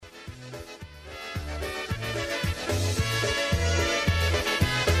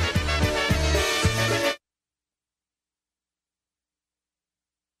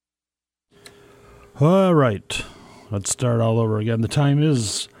All right, let's start all over again. The time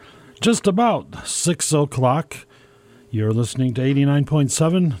is just about 6 o'clock. You're listening to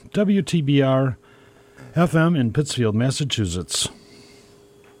 89.7 WTBR FM in Pittsfield, Massachusetts.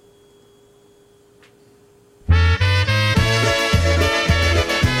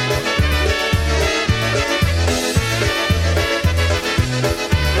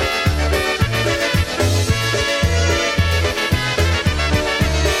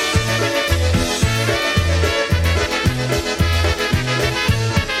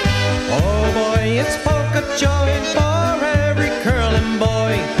 Joy for every curling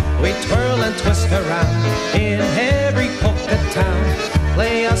boy. We twirl and twist around in every polka town.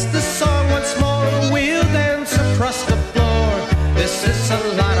 Play us the song once more, we'll dance across the floor. This is a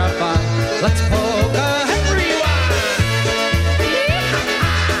lot of fun. Let's polka everyone.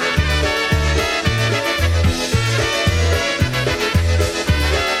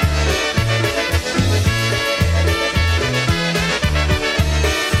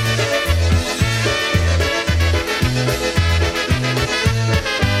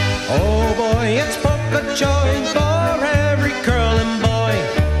 It's polka joy for every curling boy.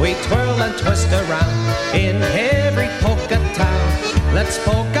 We twirl and twist around in every polka town. Let's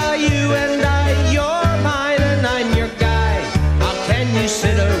polka, you and I. You're mine and I'm your guy. How can you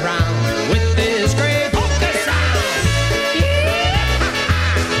sit around with this great polka sound?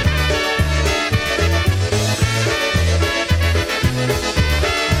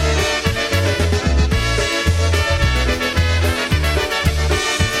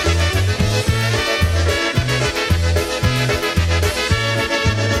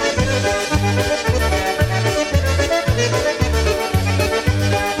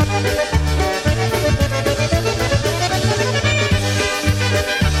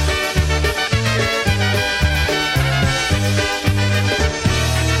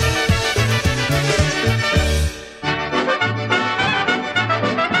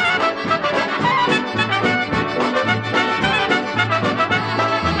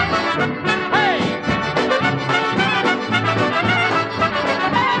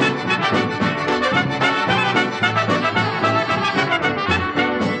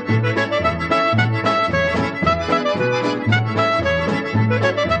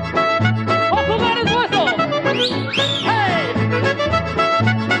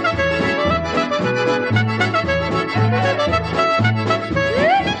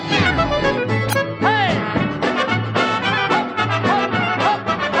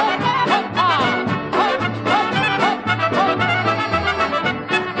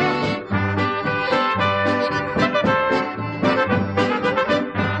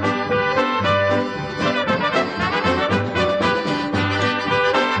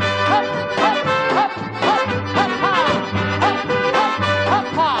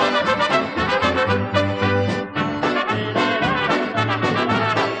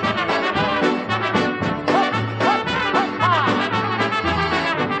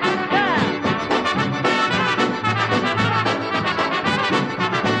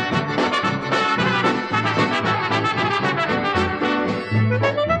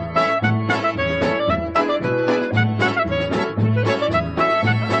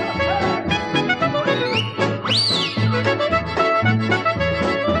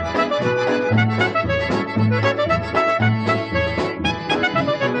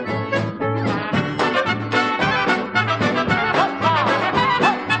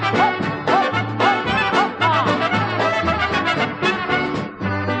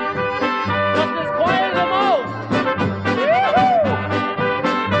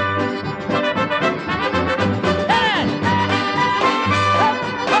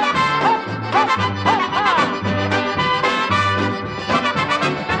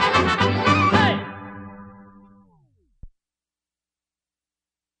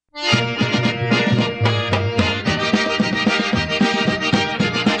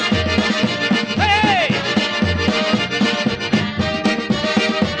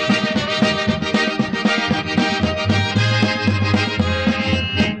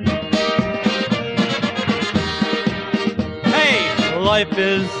 Life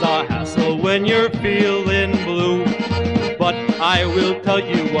is a hassle when you're feeling blue, but I will tell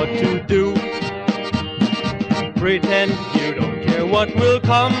you what to do. Pretend you don't care what will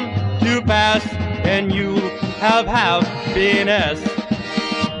come to pass, and you'll have happiness.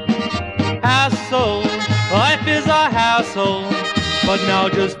 Hassle, life is a hassle, but now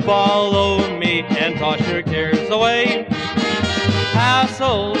just follow me and toss your cares away.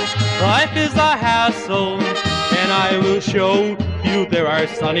 Hassle, life is a hassle, and I will show you there are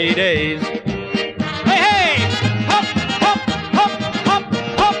sunny days. Hey, hey! Hop, hop, hop, hop,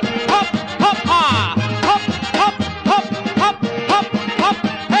 hop, hop, hop, ah!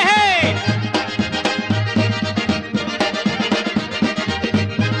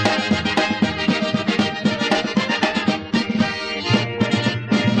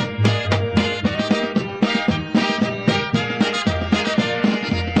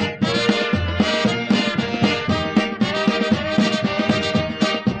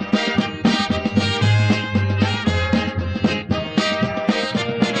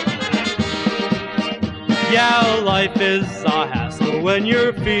 life is a hassle when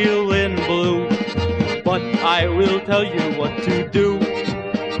you're feeling blue. But I will tell you what to do.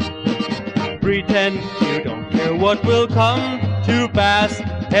 Pretend you don't care what will come to pass,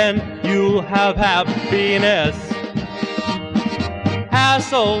 and you'll have happiness.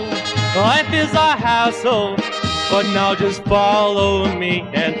 Hassle, life is a hassle, but now just follow me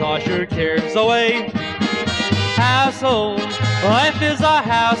and toss your cares away. Hassle, life is a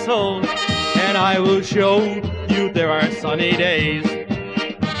hassle, and I will show you there are sunny days.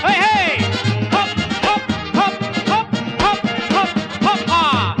 Hey, hey! Hop, hop, hop, hop, hop, hop, hop,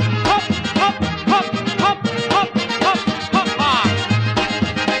 ha! Hop, hop, hop, hop, hop, hop, hop, ha!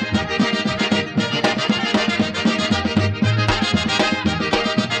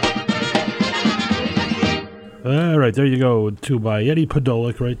 All right, there you go. Two by Eddie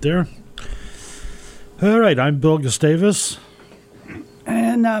Podolik right there. All right, I'm Bill Gustavus.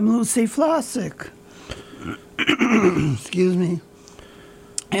 And I'm Lucy Flossick. Excuse me.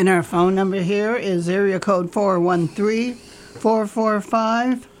 And our phone number here is area code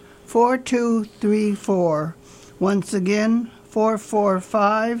 413-445-4234. Once again,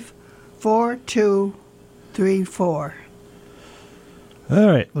 445-4234. All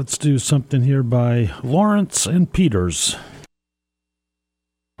right, let's do something here by Lawrence and Peters.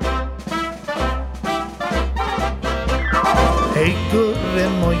 Hej gurre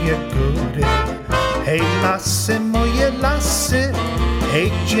moje gurre, hej Lasse moje Lasse,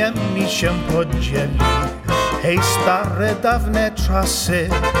 hej dzielni się podzieli, hej stare dawne czasy,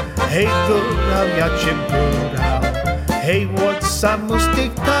 hej górał ja cię górał, hej od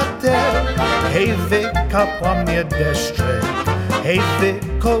samych tater, hej wy kapła mnie deszcze, hej wy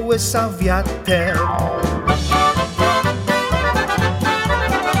kołysa wiater.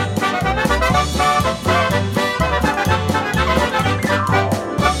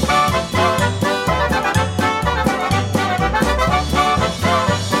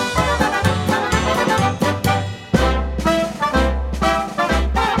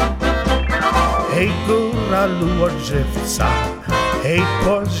 Hej góralu od żywca, hej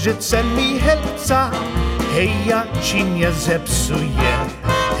pożyczę mi helca, hej ja ci nie zepsuję,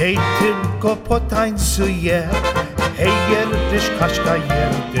 hej tylko potańcuję, hej jerdysz Kaśka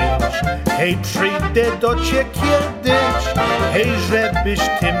jerdysz, hej przyjdę do cie kiedyś, hej żebyś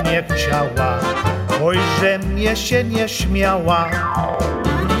ty mnie chciała, oj że mnie się nie śmiała.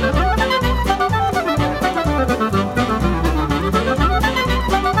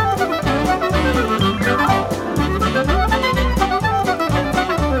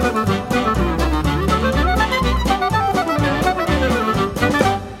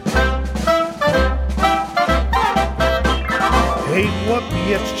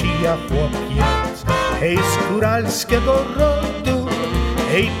 Chłopiec ci ja chłopiec, hej z góralskiego rodu,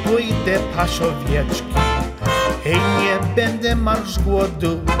 hej pójdę paść owieczki, hej nie będę marsz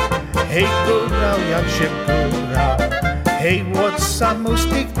głodu, hej górał jak się górał, hej od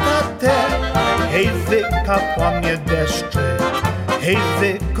samych tater, hej wykapła mnie deszcze, hej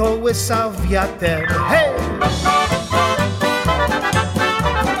wykołysał wiater, hej!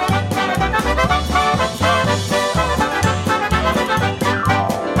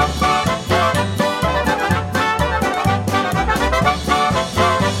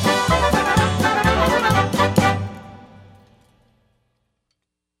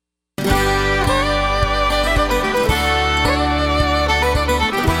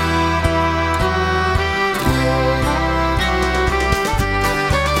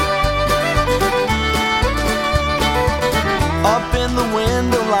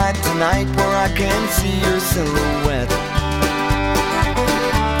 Tonight where I can see your silhouette.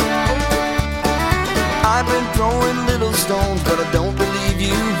 I've been throwing little stones, but I don't believe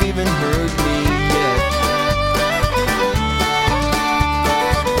you've even heard me yet.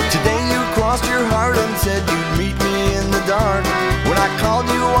 Today you crossed your heart and said you'd meet me in the dark. When I called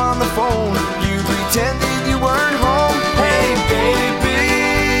you on the phone, you pretended you weren't home. Hey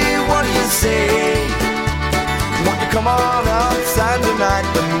baby, what do you say? Won't you come on outside tonight?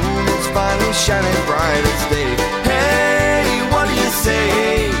 The moon is finally shining bright as day. Hey, what do you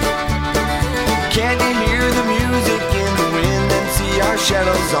say? Can you hear the music in the wind and see our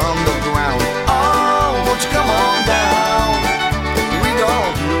shadows on the ground? Oh, won't you come on down? We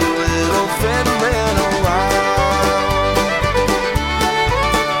gon' do a little fiddling around.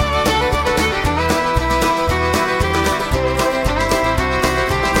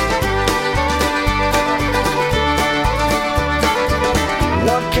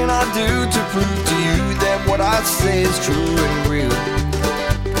 What can I do to prove to you that what I say is true and real?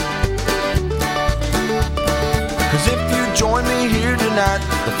 Cause if you join me here tonight,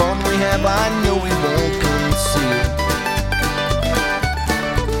 the fun we have I know we won't conceal.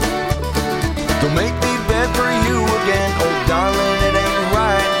 Don't make me beg for you again, oh darling, it ain't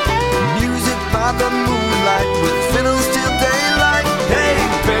right. Music by the moonlight with fiddles till daylight. Hey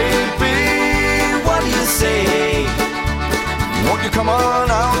baby, what do you say? Won't you come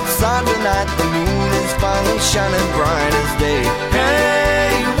on outside tonight? The moon is finally shining bright as day.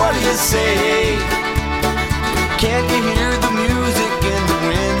 Hey, what do you say? Can't you hear the music in the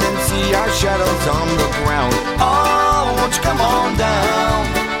wind and see our shadows on the ground? Oh, won't you come on down?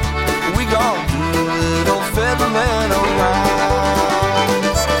 We gon' do a little fiddling around.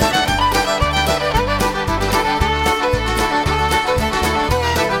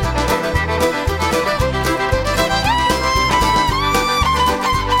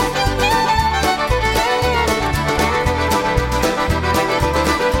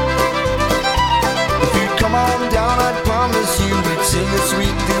 Sing a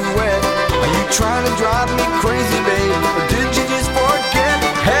sweet duet. Are you trying to drive me crazy, babe? Or did you just forget?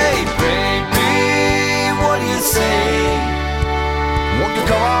 Hey, baby, what do you say? Won't you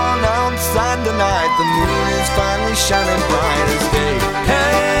come on outside tonight? The moon is finally shining bright as day.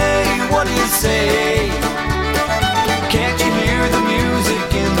 Hey, what do you say? Can't you hear the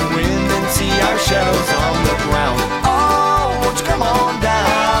music in the wind and see our shadows on the ground? Oh, won't you come on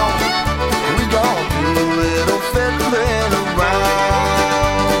down? We gon' do a little fiddling around.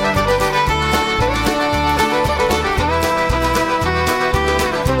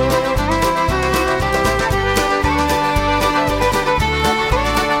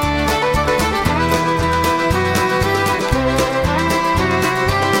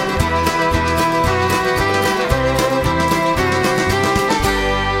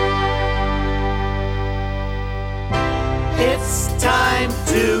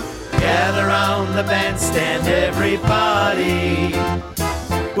 The bandstand, everybody.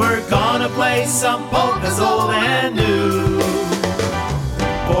 We're gonna play some polkas old and new.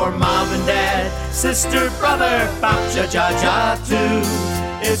 For mom and dad, sister, brother, babcia, jaja too.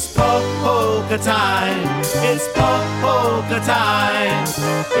 It's polka time, it's polka time.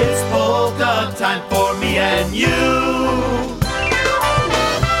 It's polka time for me and you.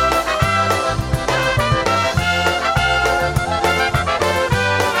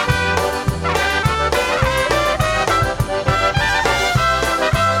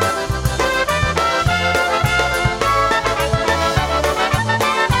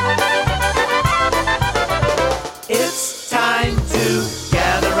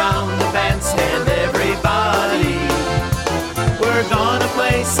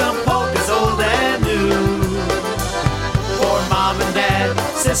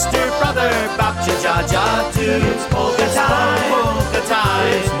 Sister, brother, babcia, jaja too. It's polka time, polka time,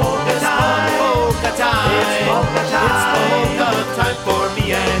 it's polka time, polka time, it's polka time. It's polka time for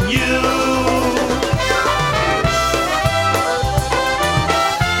me and you.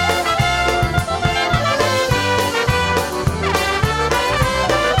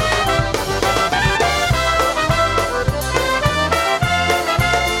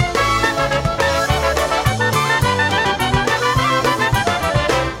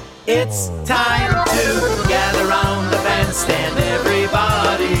 It's time to gather round the bandstand,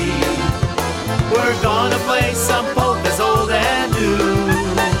 everybody. We're gonna play some polkas old and new.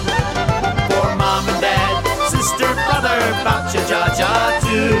 For mom and dad, sister, brother, babcia, jaja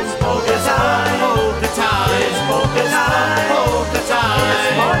too. It's polka time, polka time, it's polka time, polka time.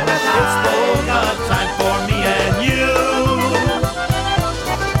 It's polka time, it's polka time for me and you.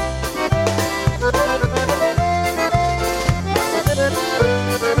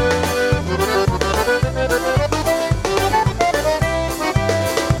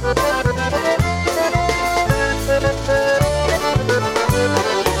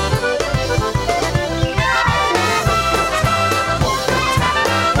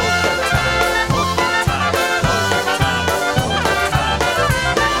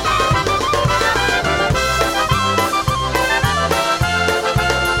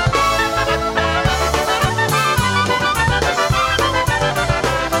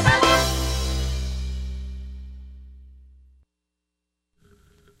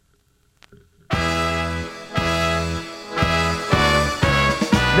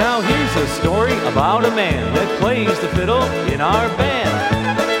 Now here's a story about a man that plays the fiddle in our band.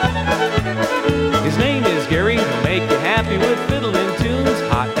 His name is Gary, he'll make you happy with fiddling tunes,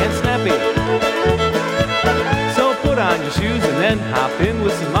 hot and snappy. So put on your shoes and then hop in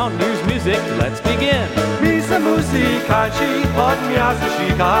with some Mountaineers music, let's begin. Mi se muzykanci od miasta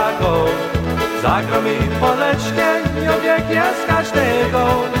Chicago, zagra mi poleczkę, obieg jest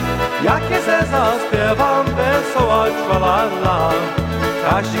każdego. Jakie se zaśpiewam wesoło trwalala,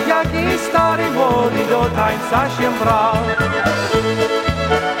 każdy jaki stary młody do tańca się brał.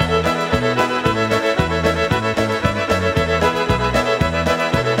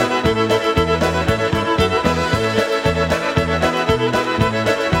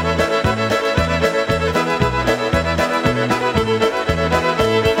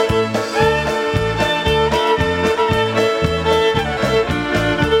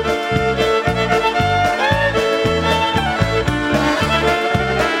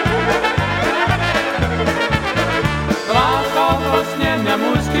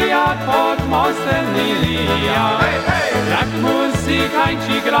 Polski jak pod mostem Lilia. Jak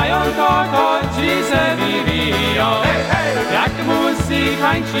muzykanci grają, to chodzi se wywiją. Jak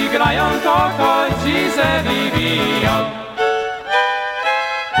muzykanci grają, to chodzi se wywiją.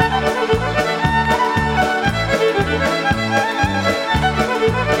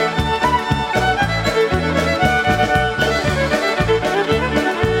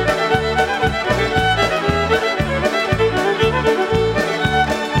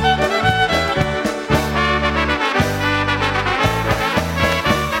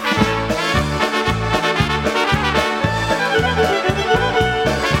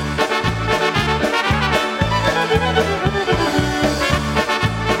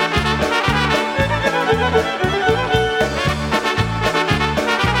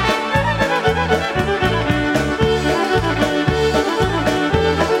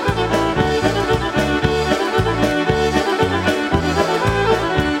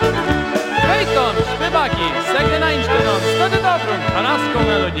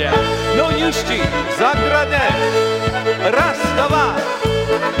 No już ci zagradę. Raz, dwa.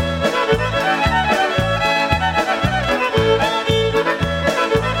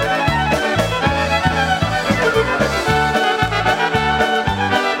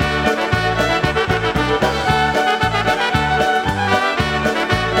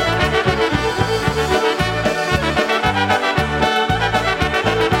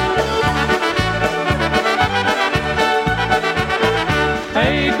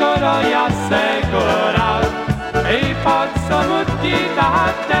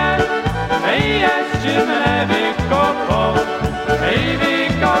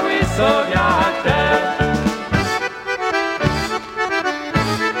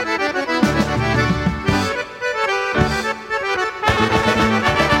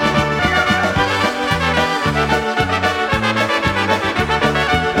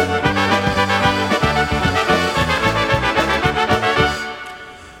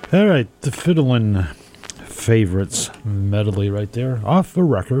 All right, the Fiddlin' Favorites medley right there, off the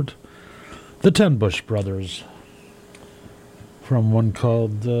record. The Ten Bush Brothers, from one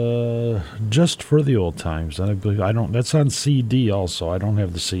called Just for the Old Times. And I believe that's on CD also. I don't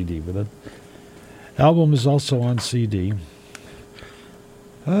have the CD, but that album is also on CD.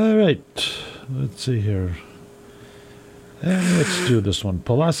 All right, let's see here. And let's do this one.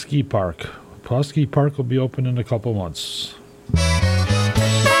 Pulaski Park. Pulaski Park will be open in a couple months.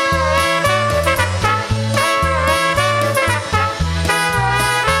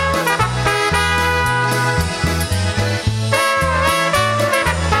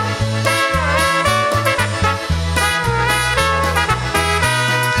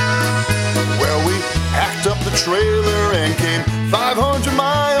 Trailer and came 500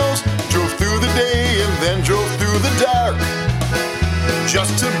 miles, drove through the day and then drove through the dark,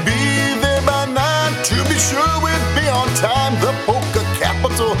 just to be there by 9, to be sure we'd be on time. The polka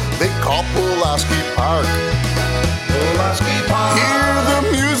capital they call Pulaski Park. Pulaski Park. Hear the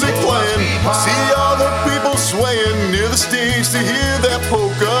music playing, see all the people swaying near the stage to hear that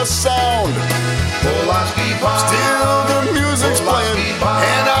polka sound. Pulaski Park. Still the music's playing,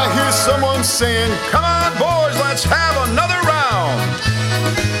 and I hear someone saying, "Come on, boys, let's have another round."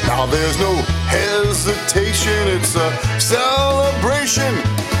 Now there's no hesitation, it's a celebration.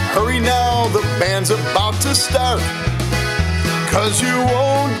 Hurry now, the band's about to start, 'cause you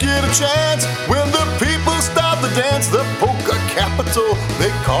won't get a chance when the people start to dance. The polka capital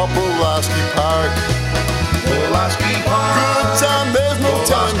they call Pulaski Park. Pulaski Park. Good time, there's no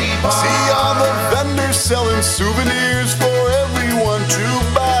telling. See all the vendors selling souvenirs for everyone to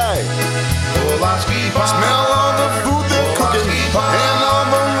buy. Pulaski Park. Smell all the food they're cooking, and all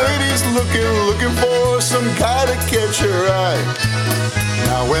the ladies looking for some guy to catch your eye.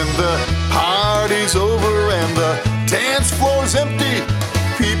 Now when the party's over and the dance floor's empty,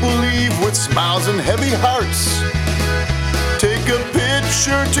 people leave with smiles and heavy hearts. Take a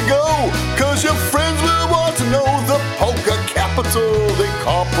picture to go, 'cause your friends will want to know the polka capital they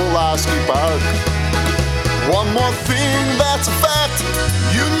call Pulaski Park. One more thing that's a fact,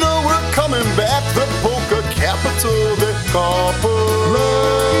 you know we're coming back. The polka capital they call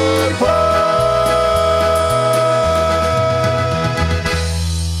Pulaski Park.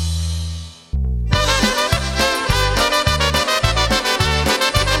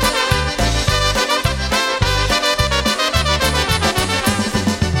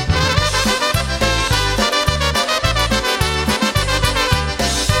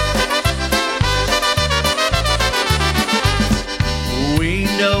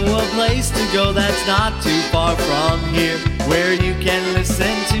 Go that's not too far from here, where you can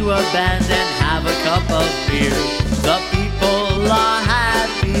listen to a band and have a cup of beer. The people are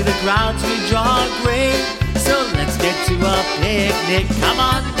happy the crowds we draw great. So let's get to a picnic, come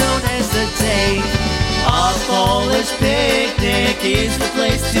on, don't hesitate. A Polish picnic is the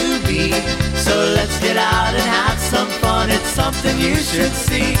place to be. So let's get out and have some fun, it's something you should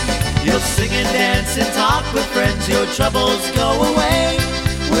see. You'll sing and dance and talk with friends, your troubles go away.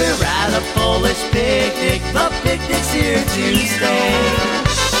 We're at a Polish picnic, the picnic's here to stay.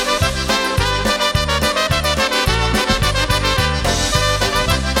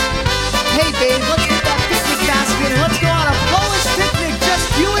 Hey babe, let's get that picnic basket and let's go on a Polish picnic, just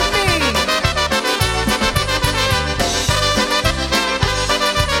you and me.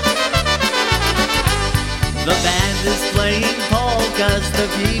 The band is playing polkas, the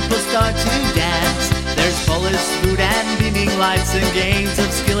people start to dance. There's Polish food and beaming lights and games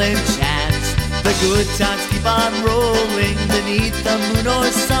of skill and chance. The good times keep on rolling beneath the moon or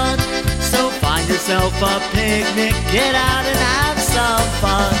sun. So find yourself a picnic, get out and have some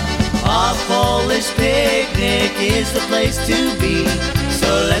fun. A Polish picnic is the place to be. So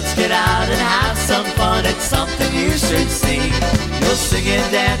let's get out and have some fun, it's something you should see. You'll sing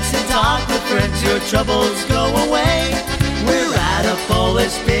and dance and talk with friends, your troubles go away. We're at a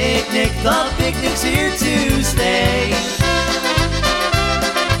Polish picnic, the picnic's here to stay.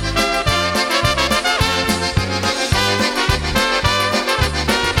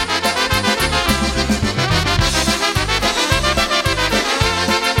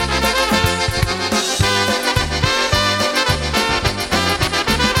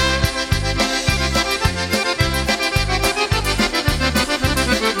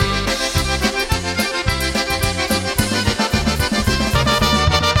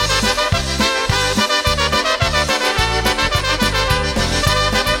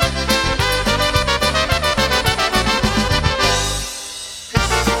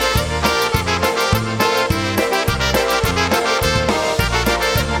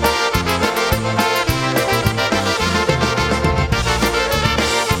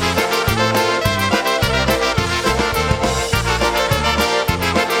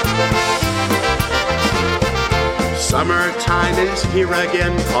 Summertime is here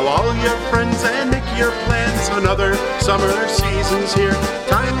again. Call all your friends and make your plans. Another summer season's here.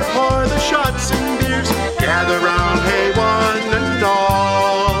 Time to pour the shots and beers. Gather round, hey, one and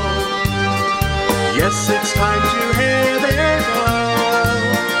all. Yes, it's time to have it all.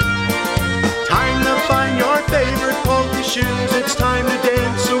 Time to find your favorite polka shoes. It's time to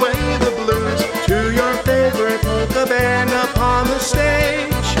dance away the blues to your favorite polka band upon the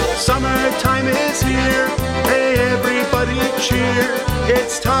stage. Summertime is here. Hey, everybody cheer.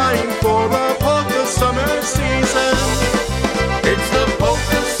 It's time for a polka summer season. It's the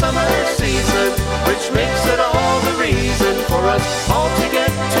polka summer season, which makes it all the reason for us all to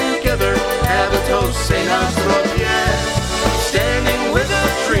get together. Have a toast, say Nazdrovje. Standing with a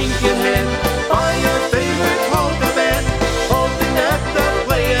drink in hand by your favorite polka band, hoping that they'll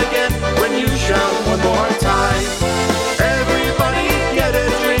play again when you shout one more time. Everybody get a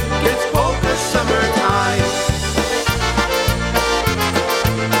drink, it's polka summertime.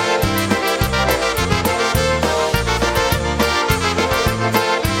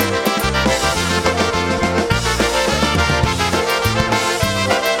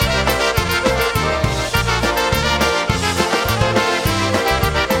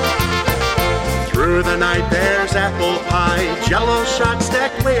 Through the night there's apple pie, jello shots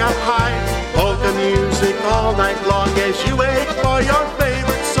stacked way up high, polka music all night long as you wait for your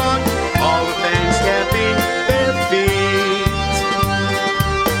favorite song. All the fans tapping their feet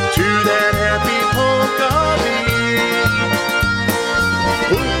to that happy polka beat.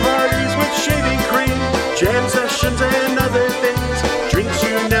 Pool parties with shaving cream, jam sessions and other things, drinks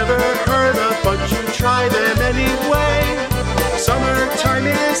you never heard of but you try them anyway. Summertime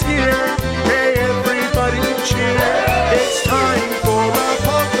is here, hey everybody cheer. It's time for a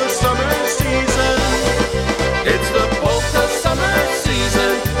polka summer season. It's the polka summer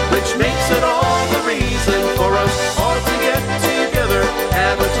season, which makes it all the reason for us all to get together.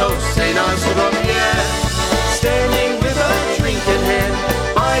 Have a toast, say Nazdrovje. Standing with a drink in hand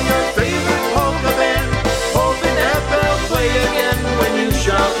by your favorite polka band, hoping that they'll play again when you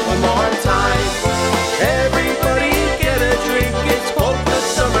shout one more time. Everybody get a drink, it's polka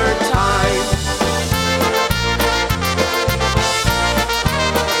summertime.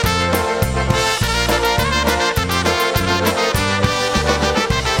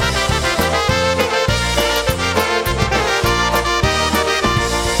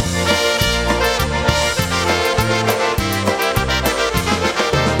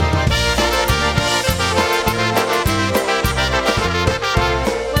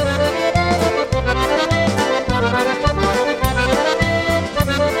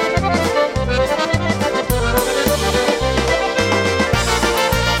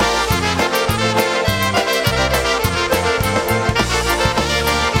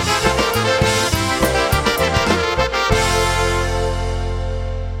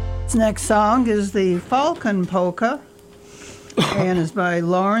 This next song is the Falcon Polka, and is by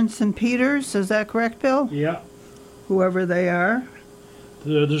Lawrence and Peters. Is that correct, Bill? Yeah. Whoever they are.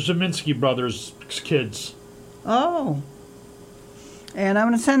 The Zeminski brothers' kids. Oh. And I'm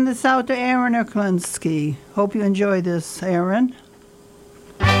going to send this out to Aaron Erklinski. Hope you enjoy this, Aaron.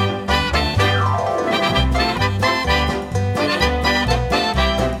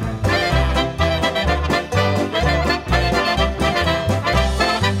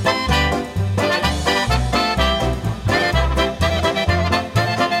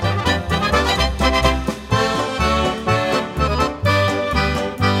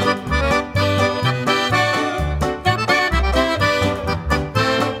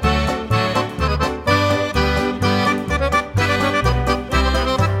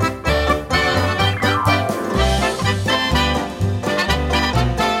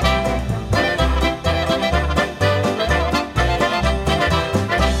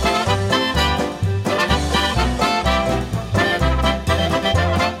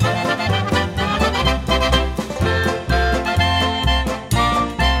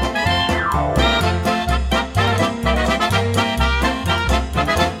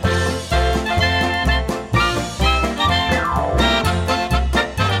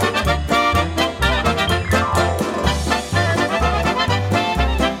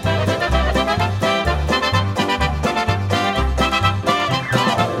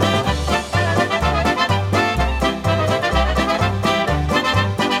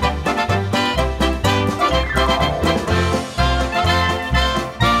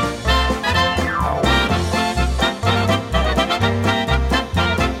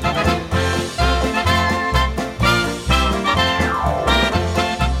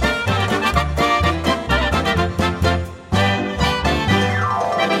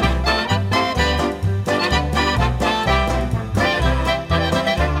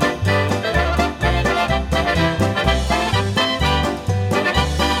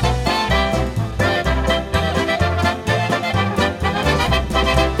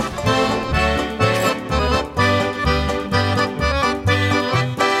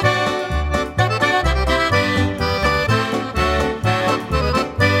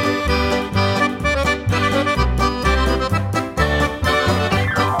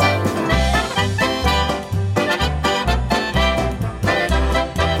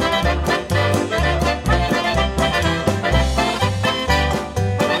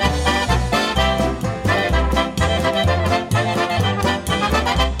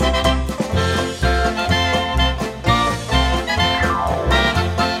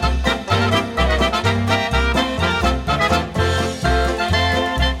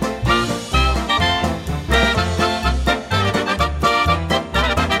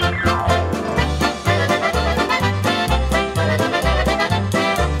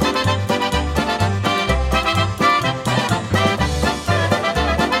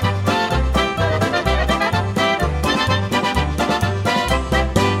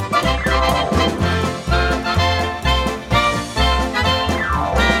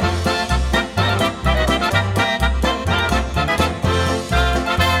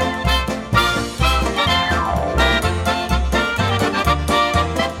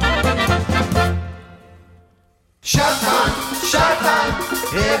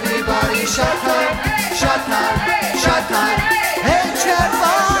 Everybody shot time, shot time, shot time. Hey,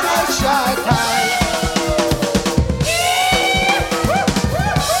 Trevor, shot time.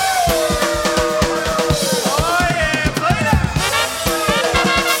 Oh yeah, play that.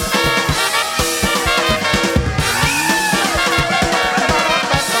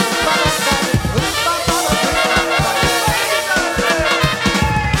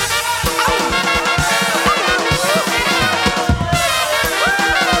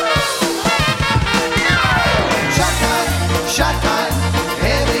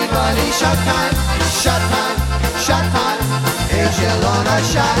 Shot time, shot time, shot time. Is Yelona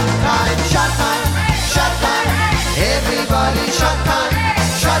shot time, shot time, shot time. Everybody shot time,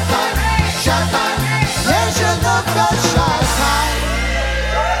 shot time, shot time. There's Yelona shot time.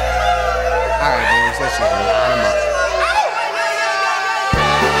 All right, boys, let's just line them up.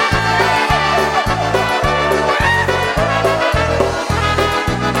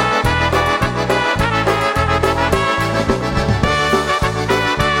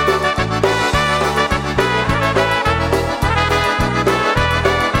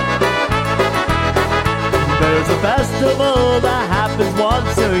 There's a festival that happens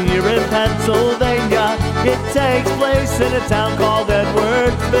once a year in Pennsylvania. It takes place in a town called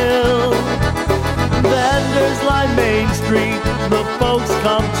Edwardsville. Vendors line Main Street, the folks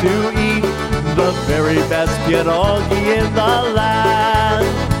come to eat the very best pierogi in the land.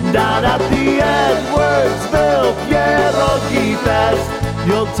 Fest.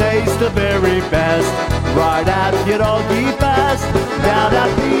 You'll taste the very best right at Pierogi Fest. Down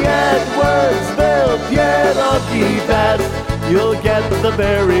at the Edwardsville Pierogi Fest. You'll get the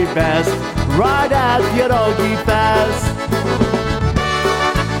very best right at Pierogi Fest.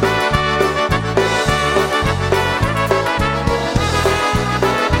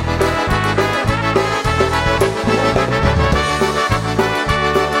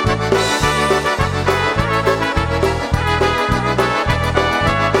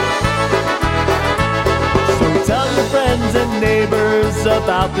 And neighbors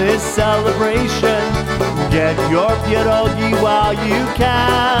about this celebration. Get your pierogi while you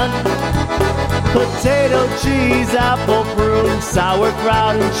can. Potato, cheese, apple, prune,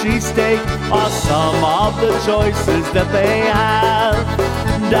 sauerkraut, and cheesesteak are some of the choices that they have.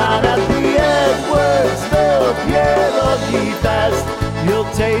 Down at the Edwardsville Pierogi Fest, you'll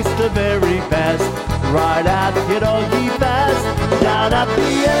taste the very best right at Pierogi Fest. Down at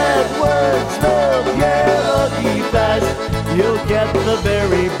the Edwardsville Pierogi Fest, you'll get the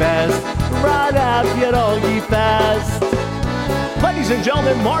very best right at Pierogi Fest. Ladies and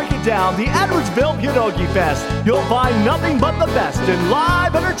gentlemen, mark it down, the Edwardsville Pierogi Fest. You'll find nothing but the best in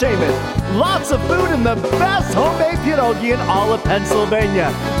live entertainment. Lots of food and the best homemade pierogi in all of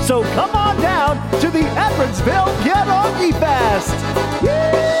Pennsylvania. So come on down to the Edwardsville Pierogi Fest.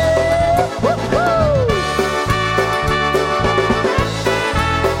 Yeah! Woo-hoo!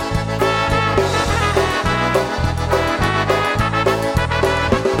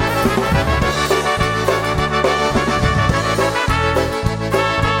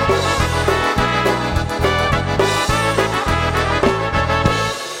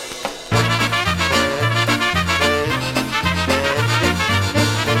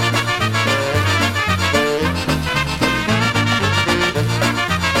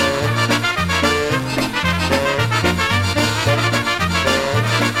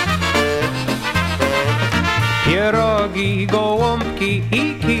 Pierogi, gołąbki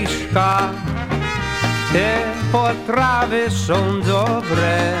i kiszka, te potrawy są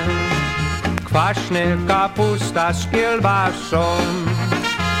dobre. Kwaśne kapusta z kielbasą,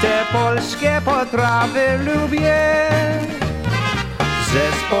 te polskie potrawy lubię.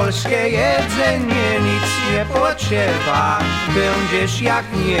 Ze polskie jedzenie nic nie potrzeba, będziesz jak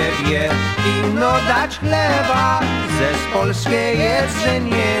niebie, ino dać chleba. Ze polskie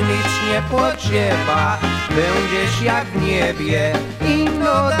jedzenie nic nie potrzeba, będziesz jak niebie,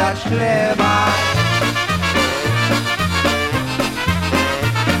 ino dać chleba.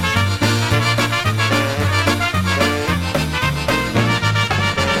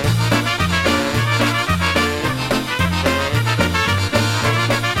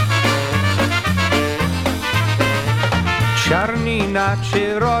 Czarnina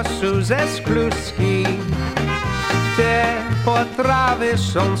czy rosu ze skluski, te potrawy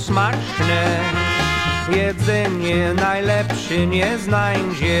są smaczne. Jedzenie najlepsze nie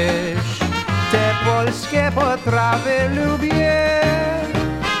znajdziesz, te polskie potrawy lubię.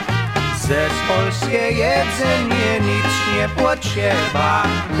 Ze polskie jedzenie nic nie potrzeba,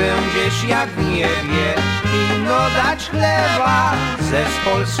 będziesz jak w niebie, ino dać chleba. Ze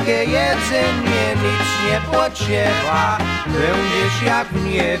polskie jedzenie nic nie potrzeba, będziesz jak w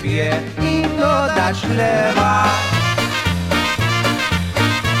niebie, ino dać chleba.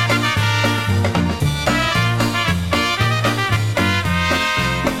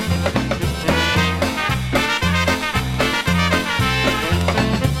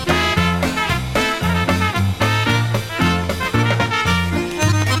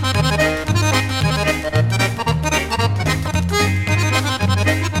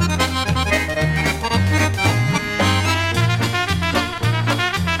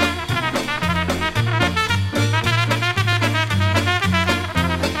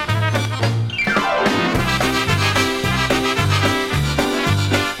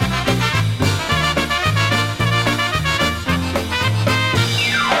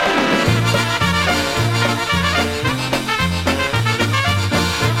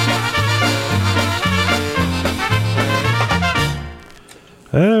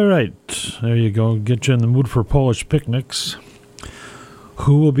 All right, there you go. Get you in the mood for Polish picnics.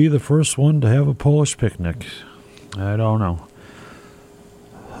 Who will be the first one to have a Polish picnic? I don't know.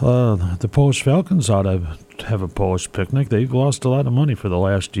 The Polish Falcons ought to have a Polish picnic. They've lost a lot of money for the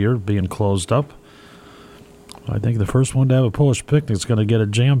last year being closed up. I think the first one to have a Polish picnic is going to get a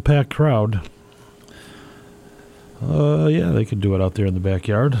jam-packed crowd. Yeah, they could do it out there in the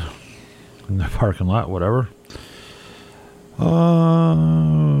backyard, in the parking lot, whatever.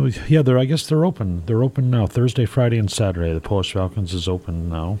 Yeah, I guess they're open. They're open now, Thursday, Friday, and Saturday. The Polish Falcons is open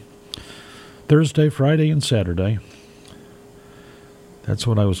now. Thursday, Friday, and Saturday. That's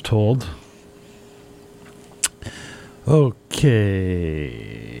what I was told.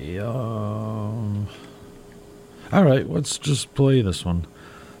 Okay. All right, let's just play this one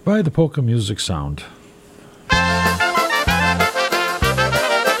by the Polka Music Sound.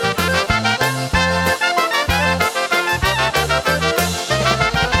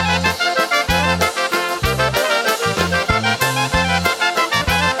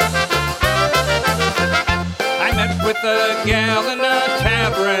 A gal in a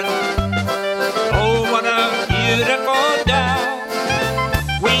tavern. Oh, what a beautiful doll.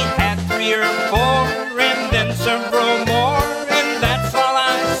 We had 3 or 4 and then several more, and that's all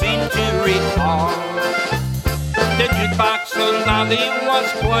I seem to recall. The jukebox lolly was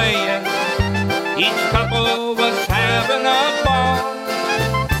playing, each couple was having a ball.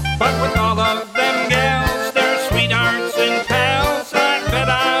 But with all of them gals, their sweethearts and pals, I bet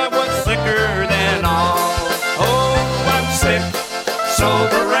I was sicker than all. Sick,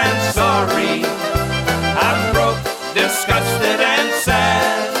 sober and sorry. I'm broke, disgusted and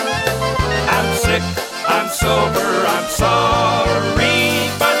sad. I'm sick, I'm sober, I'm sorry.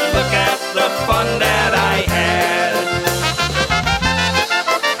 But look at the fun that I had.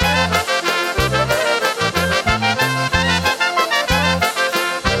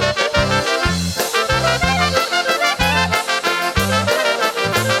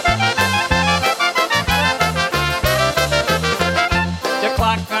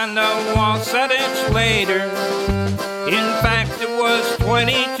 Later. In fact, it was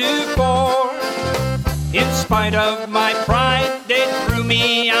 20-4. In spite of my pride, they threw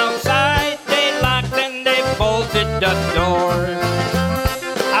me outside. They locked and they bolted the door.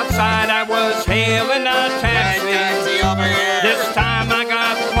 Outside, I was hailing a taxi. This time I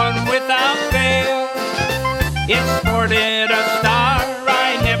got one without fail. It sported a star.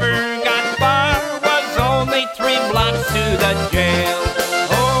 I never got far. Was only 3 blocks to the jail.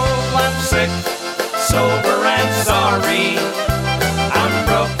 Oh, I'm sick, sober and sorry. I'm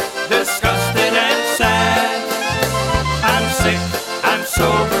broke, disgusted and sad. I'm sick, I'm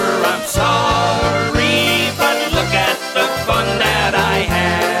sober, I'm sorry. But look at the fun that I had.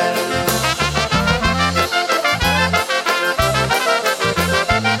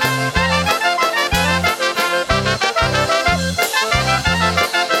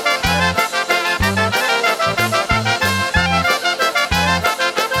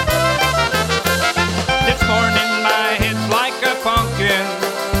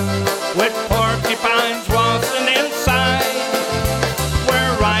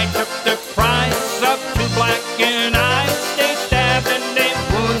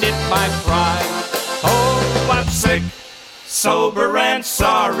 Sober and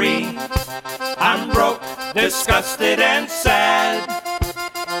sorry. I'm broke, disgusted and sad.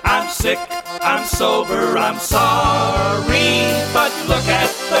 I'm sick, I'm sober, I'm sorry. But look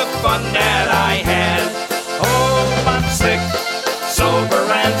at the fun that I had. Oh, I'm sick,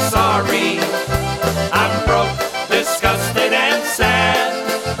 sober and sorry. I'm broke, disgusted and sad.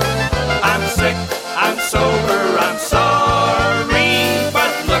 I'm sick, I'm sober, I'm sorry.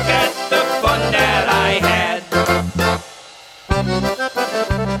 But look at the fun that I had.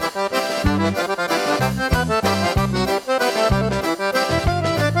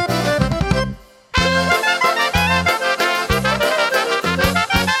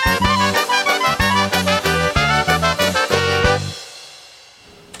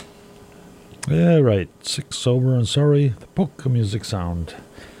 Yeah, right. Sick, sober, and sorry. The Polka Music Sound.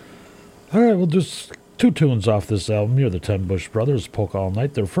 All right, we'll do 2 tunes off this album. You're the Ten Bush Brothers, Polka All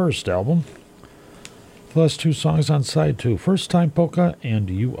Night, their first album. The last 2 songs on side 2. First Time Polka and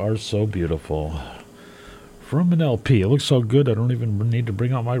You Are So Beautiful. From an LP. It looks so good I don't even need to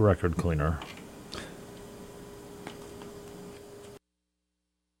bring out my record cleaner.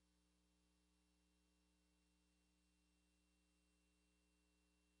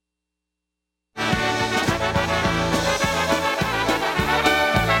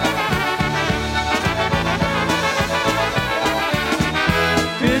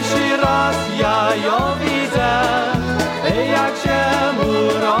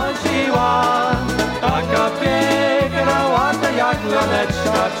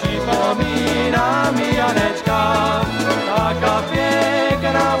 Janeczka, przypomina mi Janeczka. Taka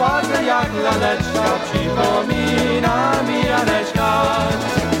piękna, ładna jak laleczka, przypomina mi Janeczka.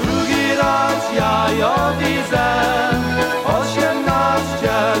 Drugi raz ja ją widzę,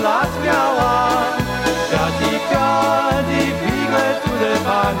 18 lat miała. Kwiaty, wigle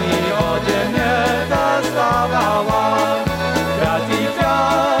tulipani ode mnie dostawała. Kwiaty,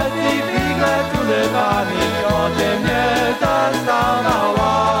 wigle tulipani ode mnie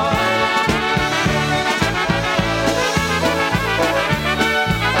dostawała.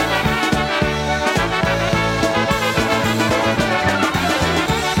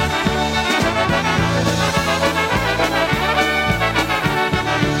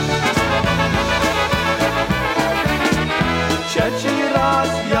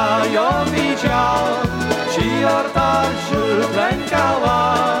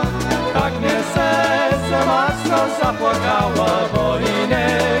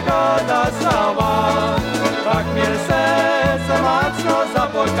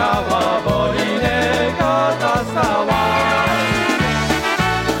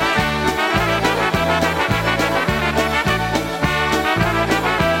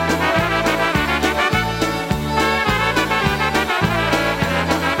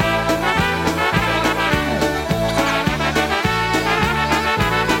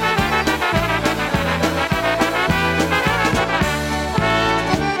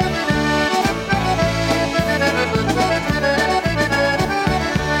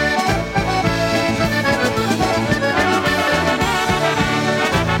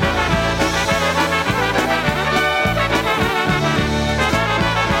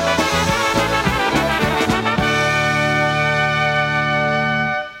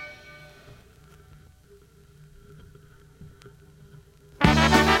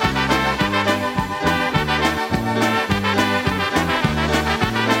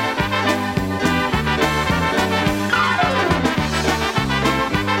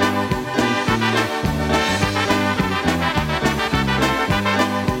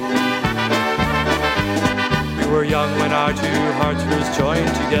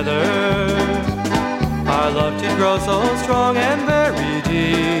 joined together. Our love did grow so strong and very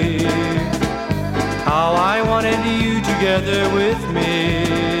deep. How I wanted you together with me.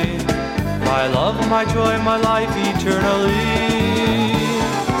 My love, my joy, my life eternally.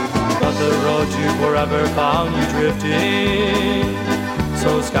 But the road to forever found you drifting.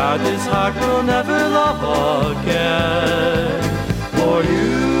 So scarred this heart will never love again. For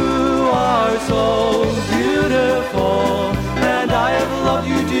you are so beautiful, and I have loved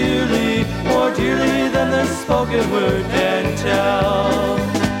you dearly, more dearly than the spoken word can tell.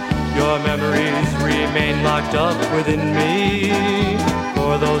 Your memories remain locked up within me,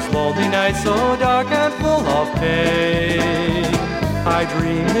 for those lonely nights so dark and full of pain. I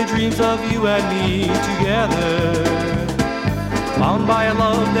dream the dreams of you and me together, bound by a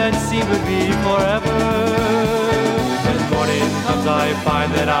love that seemed to be forever. When morning comes I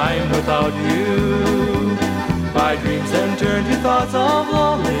find that I'm without you. My dreams then turn to thoughts of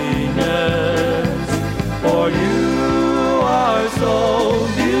loneliness. For you are so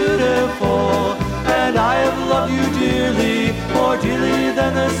beautiful, and I have loved you dearly, more dearly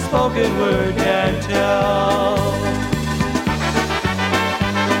than the spoken word can tell.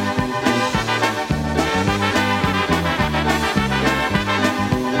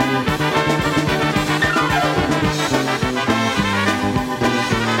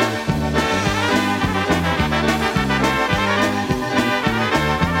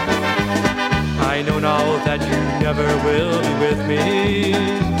 I know now that you never will be with me.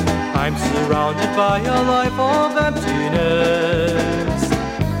 I'm surrounded by a life of emptiness.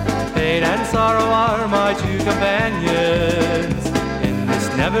 Pain and sorrow are my two companions in this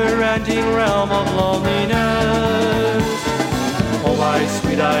never-ending realm of loneliness. Oh, my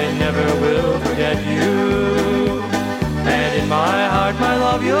sweet, I never will forget you. And in my heart, my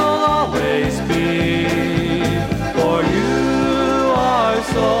love, you'll always be. For you are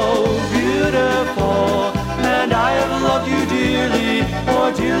so beautiful, and I have loved you dearly,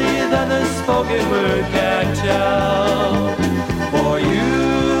 more dearly than the spoken word can tell. For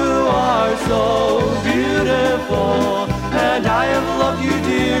you are so beautiful, and I have loved you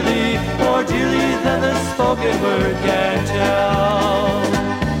dearly, more dearly than the spoken word can tell.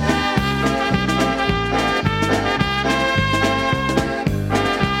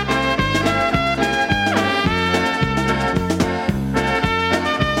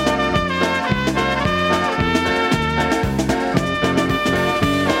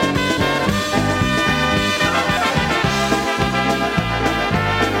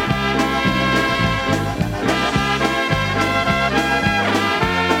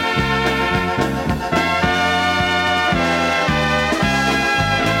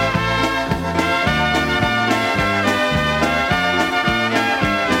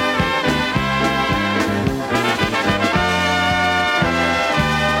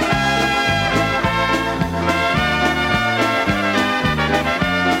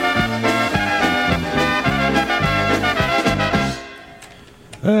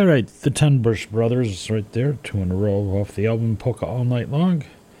 All right, the Ten Bush Brothers right there, two in a row off the album Polka All Night Long.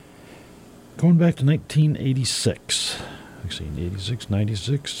 Going back to 1986. Actually, 86,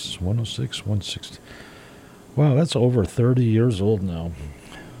 96, 106, 160. Wow, that's over 30 years old now.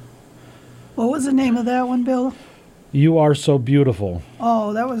 What was the name of that one, Bill? You Are So Beautiful.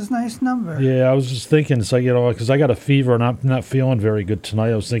 Oh, that was a nice number. Yeah, I was just thinking, so because I got a fever and I'm not feeling very good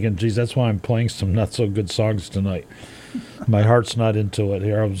tonight. I was thinking, geez, that's why I'm playing some not so good songs tonight. My heart's not into it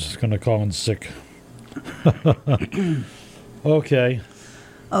here. I was just going to call in sick. Okay.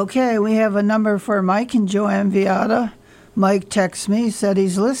 Okay, we have a number for Mike and Joanne Viata. Mike texts me, said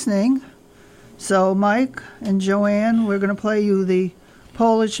he's listening. So, Mike and Joanne, we're going to play you the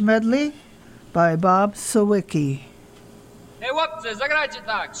Polish medley by Bob Sawicki. Hej chłopcy, zagrajcie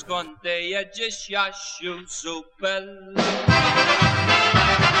tak. Skąd ty jedziesz, Jasiu, super?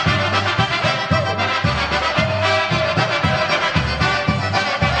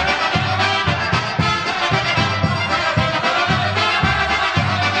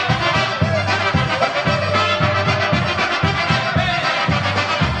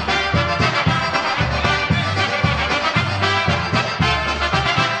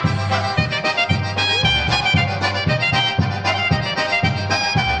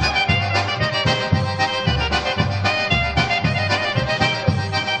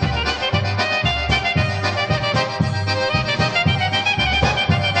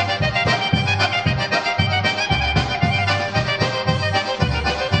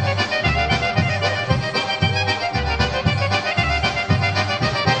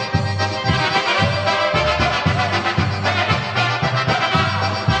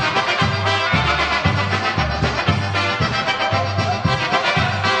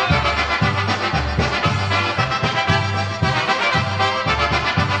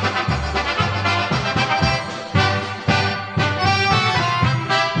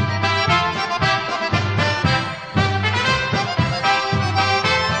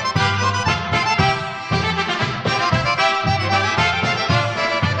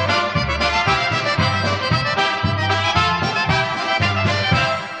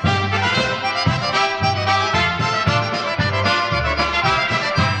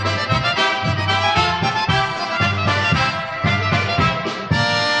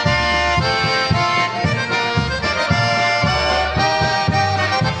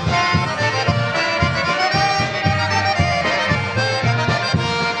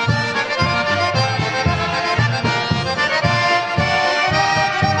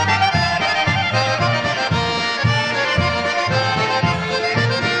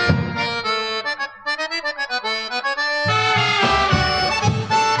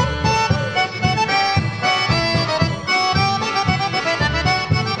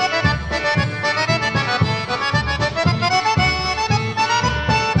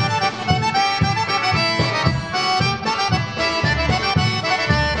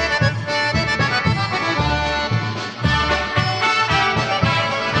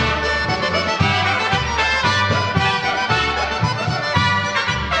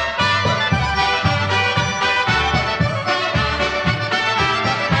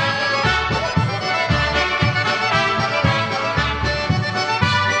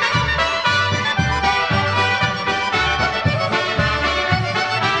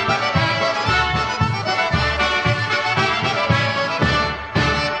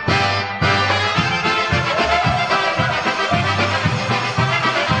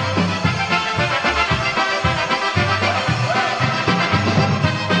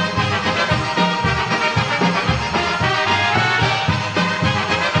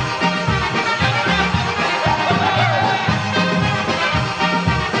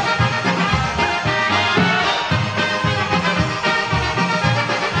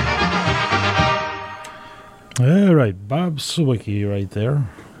 Bob Sawicki right there,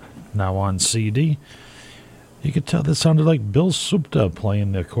 now on CD. You could tell that sounded like Bill Supta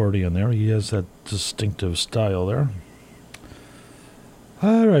playing the accordion there. He has that distinctive style there.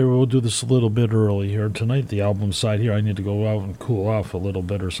 All right, we'll do this a little bit early here tonight. The album side here, I need to go out and cool off a little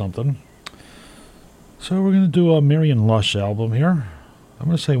bit or something. So we're going to do a Marion Lush album here. I'm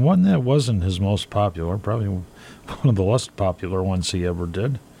going to say one that wasn't his most popular, probably one of the less popular ones he ever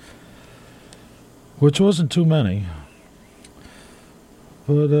did, which wasn't too many.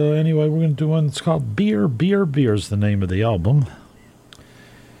 But anyway, we're going to do one that's called Beer, Beer, Beer is the name of the album.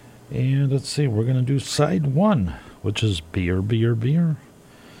 And let's see, we're going to do side one, which is Beer, Beer, Beer.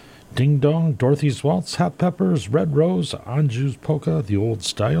 Ding Dong, Dorothy's Waltz, Hot Peppers, Red Rose, Anju's Polka, the old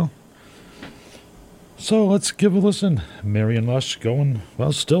style. So let's give a listen. Marion Lush going,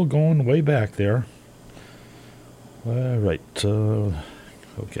 well, still going way back there. All right,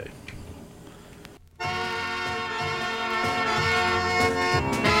 okay.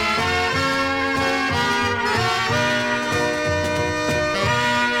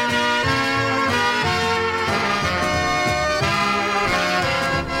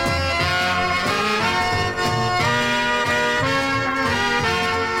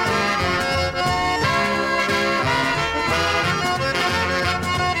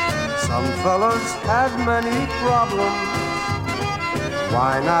 Fellas have many problems.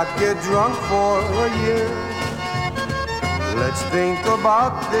 Why not get drunk for a year? Let's think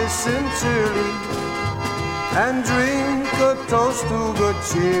about this sincerely and drink a toast to good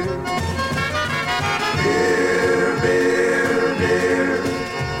cheer. Beer, beer, beer.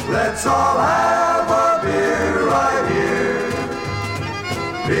 Let's all have a beer right here.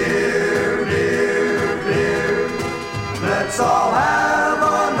 Beer, beer, beer. Let's all have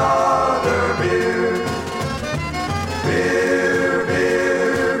another beer. Beer,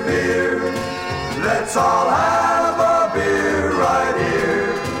 beer, beer. Let's all have a beer right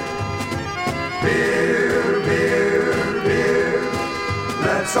here. Beer, beer, beer.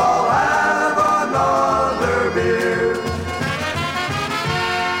 Let's all have another beer.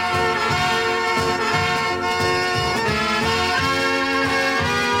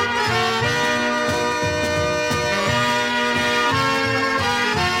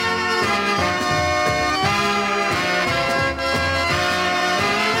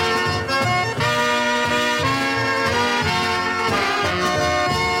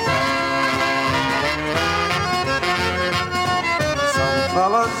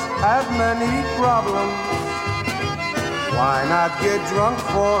 Fellas have many problems. Why not get drunk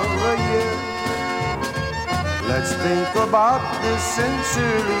for a year? Let's think about this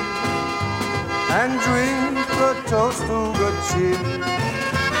sincerely and drink a toast to good cheer.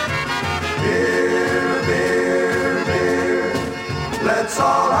 Beer, beer, beer. Let's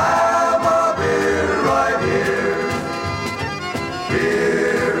all have a beer right here.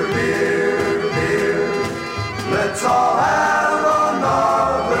 Beer, beer, beer. Let's all have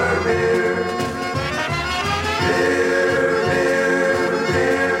another beer. Beer, beer,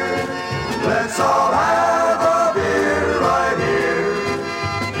 beer. Let's all have a beer right here.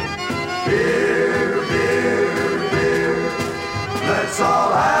 Beer, beer, beer. Let's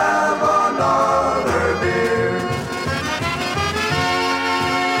all have another beer.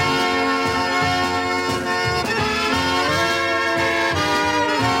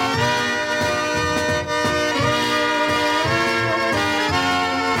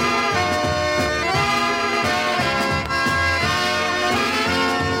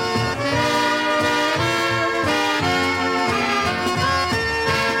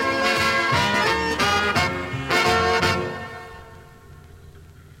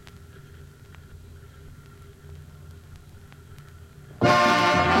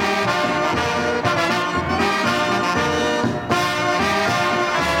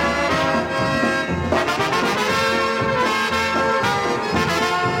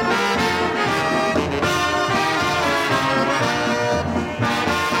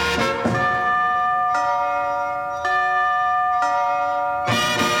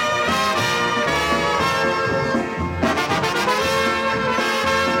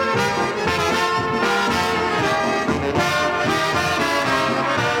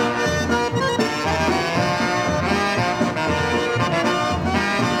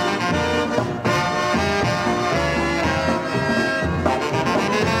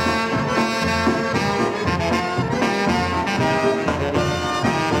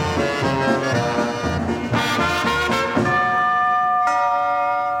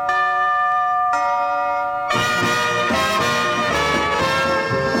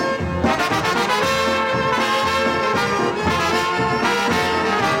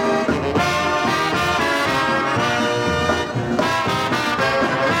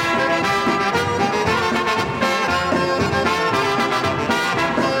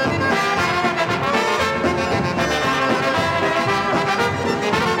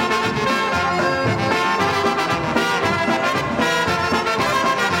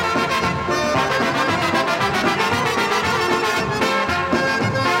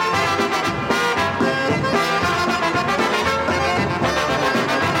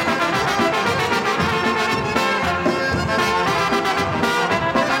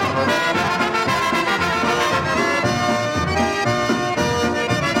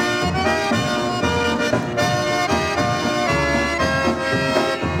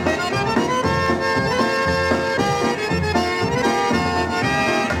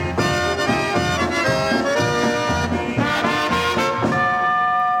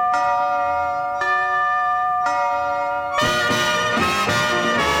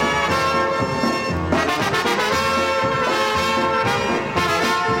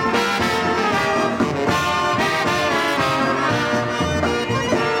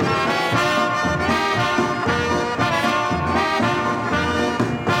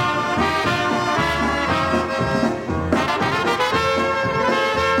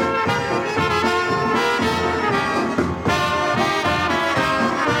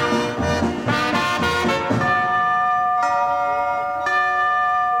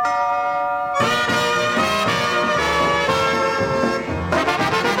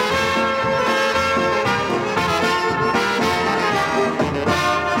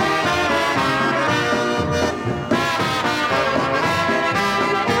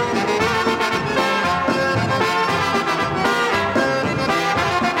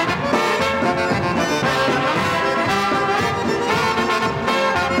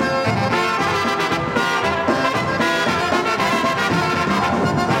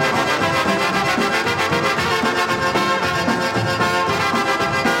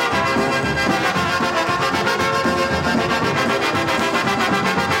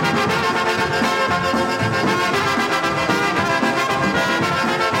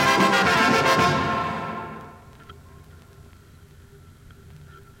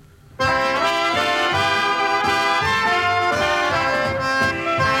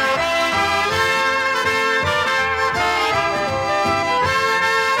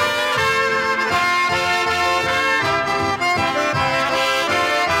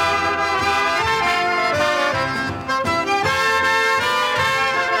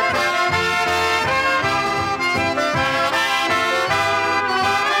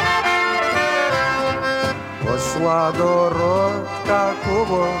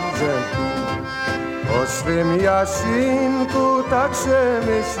 koło rzeki. O swym Jasinku tak się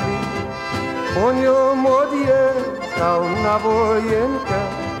myśli, po nią odjechał na wojenkę.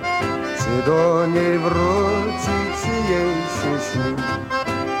 Czy do niej wróci, czy jej się śni?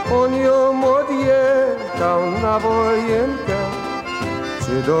 On ją odjechał na wojenkę.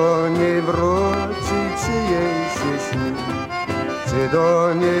 Czy do niej wróci, czy jej się śni? Czy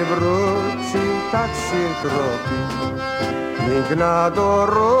do niej wróci, tak się tropi. Piękna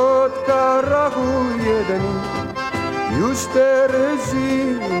Dorotka rachuje dni, już 4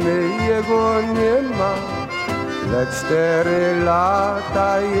 zimy jego nie ma, lecz 4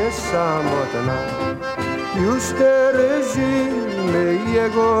 lata jest samotna. Już 4 zimy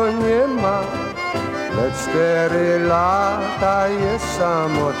jego nie ma, lecz 4 lata jest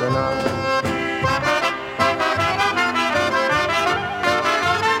samotna.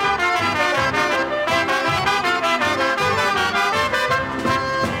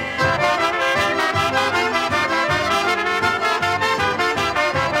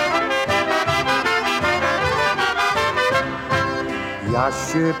 Ja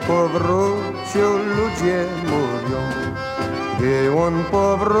się powrócił, ludzie mówią, gdy on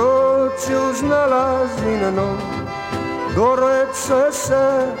powrócił, znalazł inną. Dorece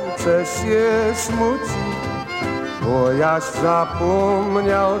serce się smuci, bo jaś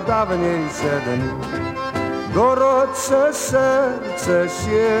zapomniał dawniejsze dni. Dorece serce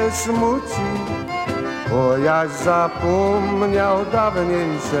się smuci, bo jaś zapomniał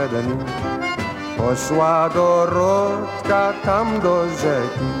dawniejsze dni. Poszła Dorotka tam do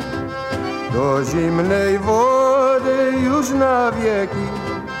rzeki, do zimnej wody już na wieki.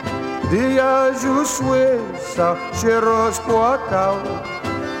 Gdy Jaś usłyszał, się rozpłakał,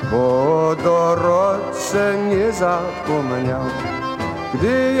 bo o Dorotce nie zapomniał.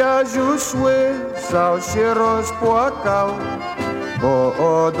 Gdy Jaś usłyszał, się rozpłakał, bo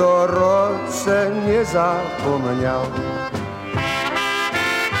o Dorotce nie zapomniał.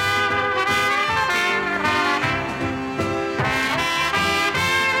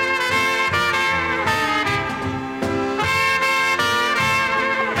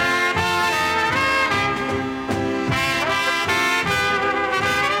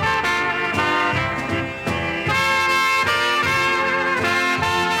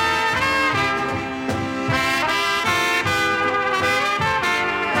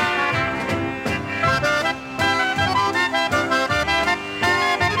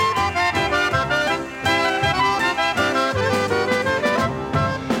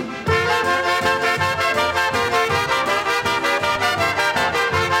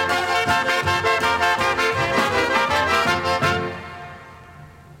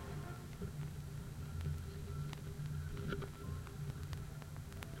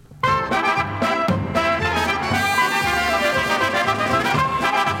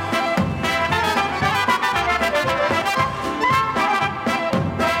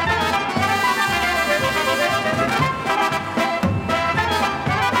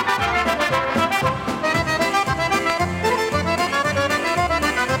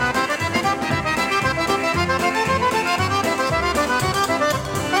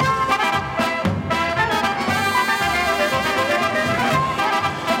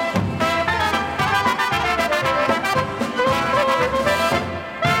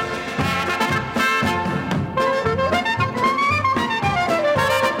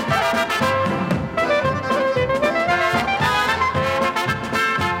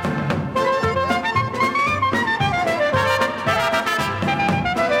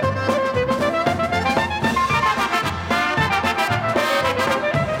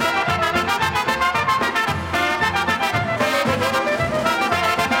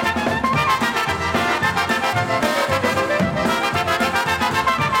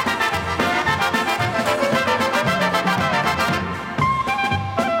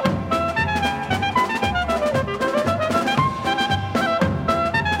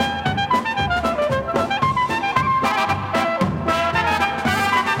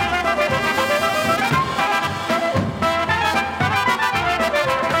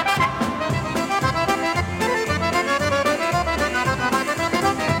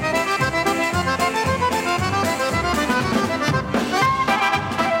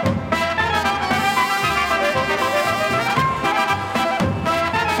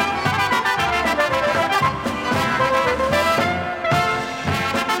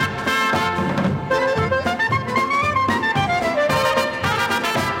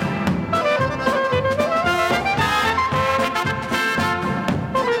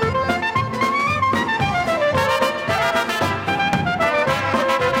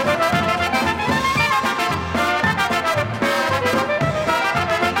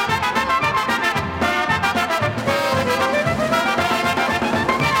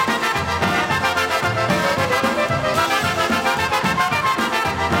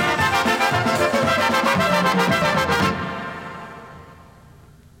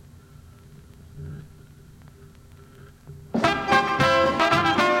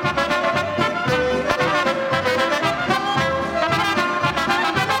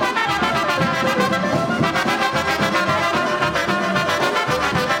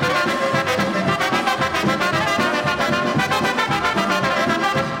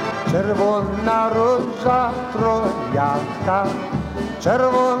 Czerwona róża trojaka,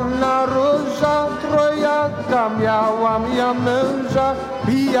 czerwona róża trojaka, miałam ja męża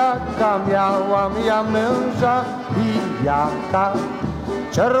pijaka, miałam ja męża pijaka.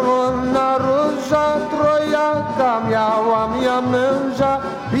 Czerwona róża trojaka, miałam ja męża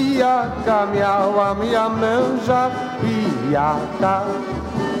pijaka, miałam ja męża pijaka.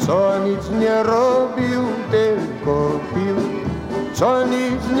 Co nic nie robił, tylko pił, co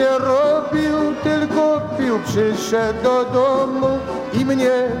nic nie robił, tylko pił. Przyszedł do domu i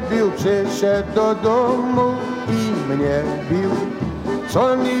mnie bił, przyszedł do domu i mnie bił.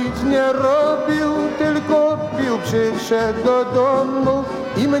 Co nic nie robił, tylko pił. Przyszedł do domu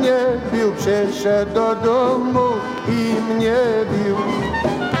i mnie bił, przyszedł do domu i mnie bił.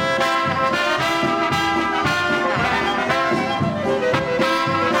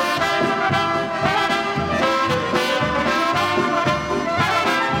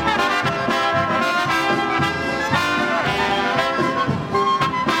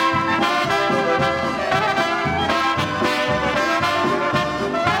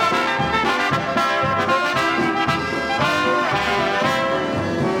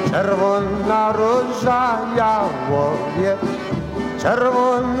 Czerwona róża jałowiec,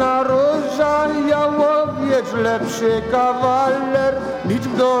 czerwona róża jałowiec, lepszy kawaler niż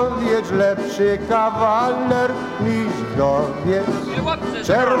wdowiec, lepszy kawaler niż wdowiec.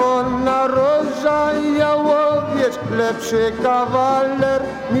 Czerwona róża jałowiec, lepszy kawaler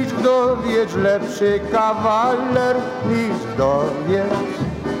niż wdowiec, lepszy kawaler niż wdowiec.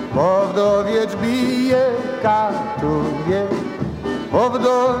 Bo wdowiec bije, katuje, bo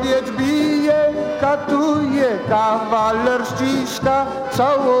wdowiec bije, katuje, kawaler ściska,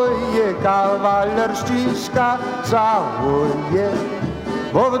 całuje, kawaler ściska, całuje.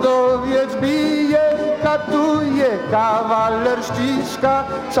 Bo wdowiec bije, katuje, kawaler ściska,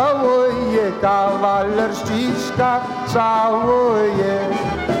 całuje, kawaler ściska, całuje.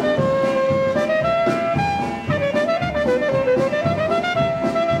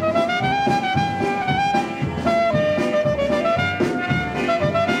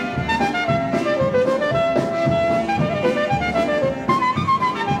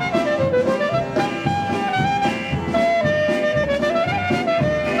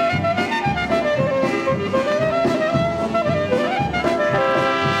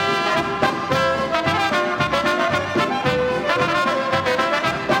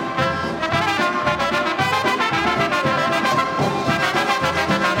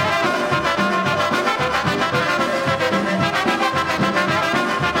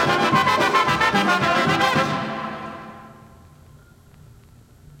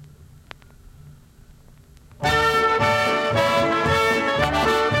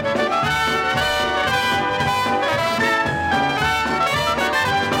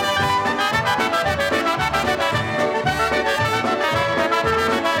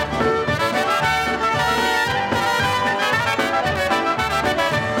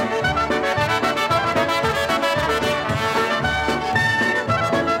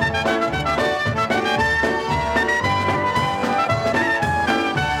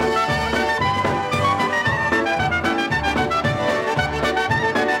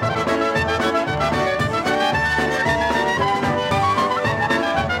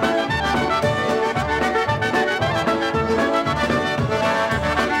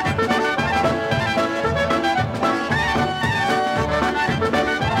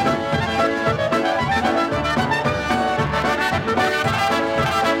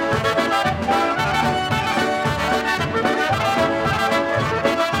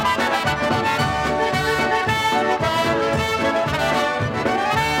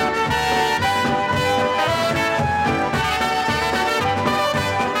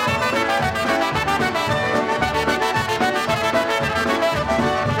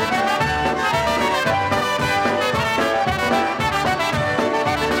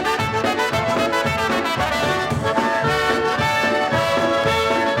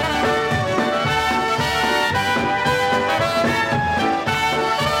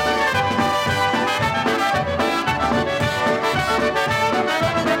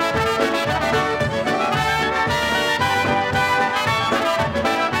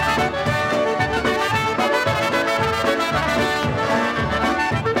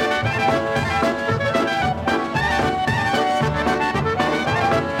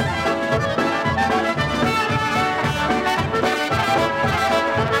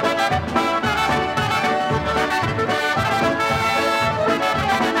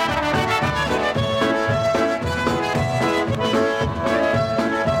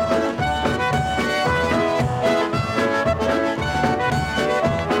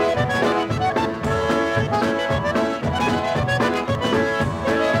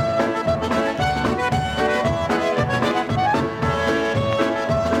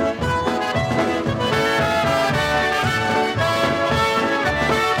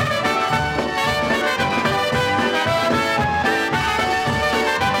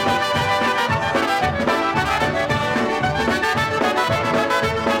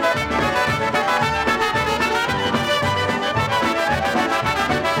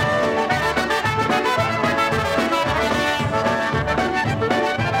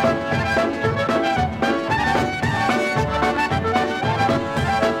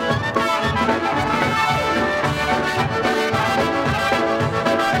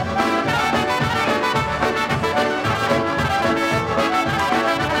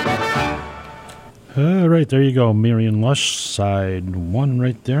 right, there you go. Marion Lush, side one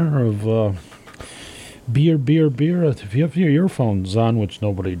right there of Beer, Beer, Beer. If you have your earphones on, which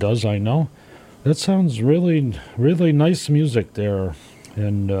nobody does, I know, that sounds really, really nice music there.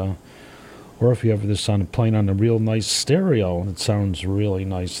 And, or if you have this on playing on a real nice stereo, it sounds really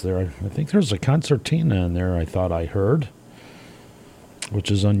nice there. I think there's a concertina in there, I thought I heard,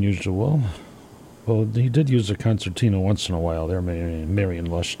 which is unusual. Well, he did use a concertina once in a while there, Marion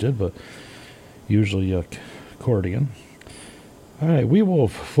Lush did, but usually accordion. All right, we will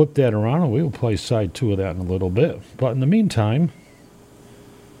flip that around and we will play side two of that in a little bit. But in the meantime,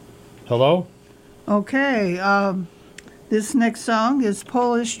 hello? Okay, this next song is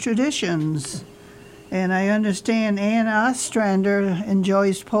Polish Traditions. And I understand Ann Ostrander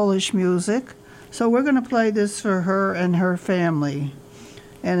enjoys Polish music. So we're going to play this for her and her family.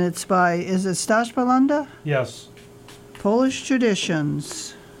 And it's by, is it Staś Polanda? Yes. Polish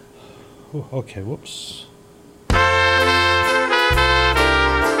Traditions. Oh, okay, whoops.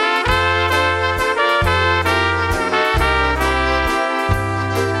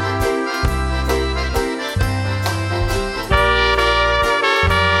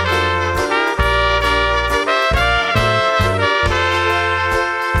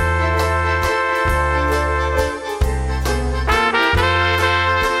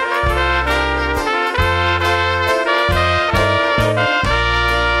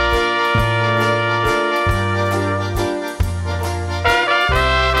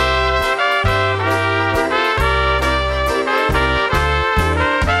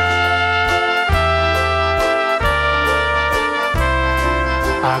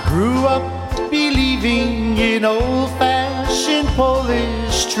 Grew up believing in old-fashioned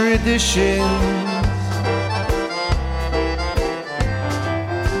Polish traditions.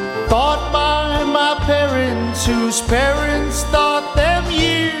 Taught by my parents, whose parents taught them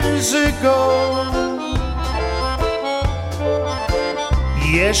years ago.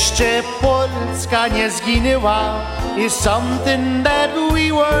 Jeszcze Polska nie zginęła is something that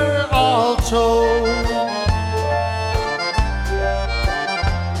we were all told.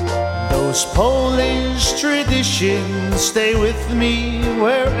 Those Polish traditions stay with me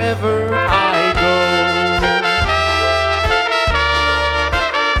wherever I go.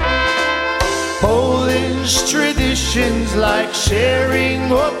 Polish traditions like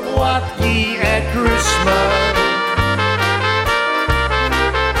sharing opłatki at Christmas,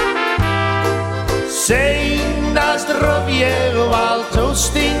 saying na zdrowie while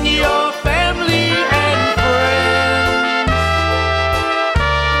toasting your family and friends,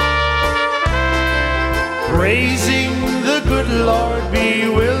 praising the good Lord, be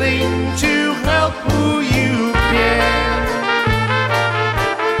willing to help who you can.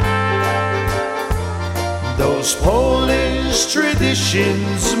 Those Polish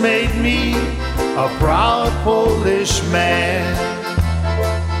traditions made me a proud Polish man.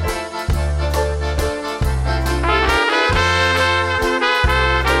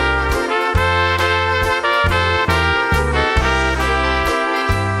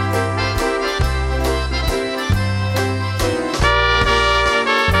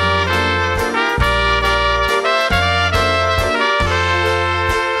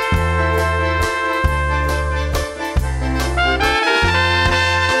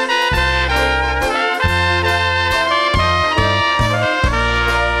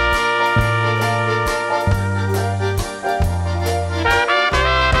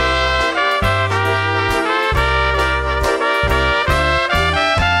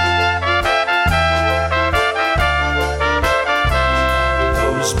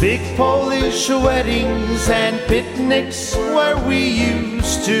 Big Polish weddings and picnics where we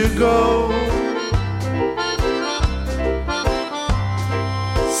used to go,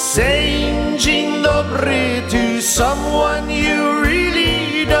 saying dzień dobry to someone you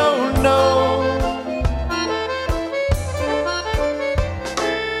really don't know.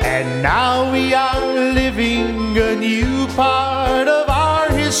 And now we are living a new part of our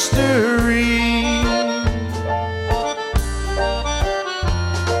history,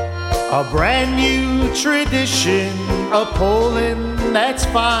 a brand new tradition, a Poland that's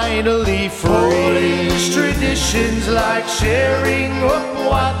finally free. Polish traditions like sharing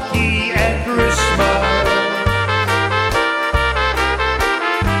opłatki at Christmas,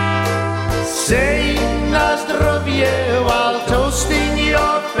 saying na zdrowie while toasting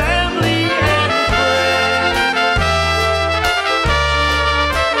your family and friends.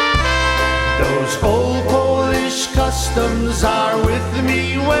 Those old Polish customs are with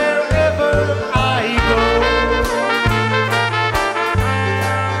me wherever I go.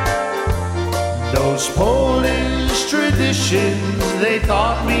 Those Polish traditions, they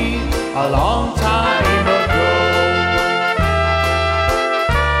taught me a long time ago.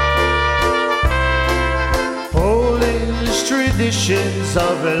 Polish traditions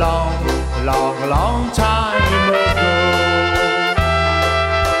of a long, long, long time ago.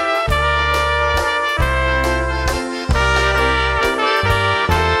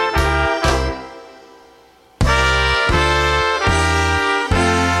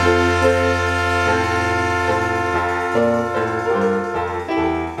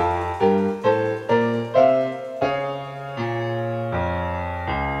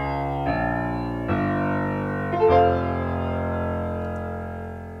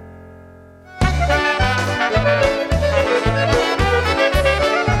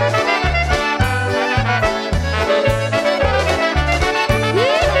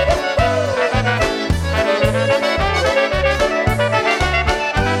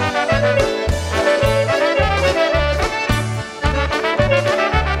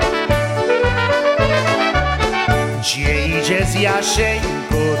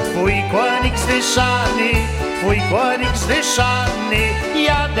 Jasieńku, twój konik zdyszany,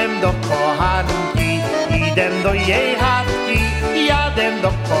 jadem do kochanki, idem do jej chatki, jadem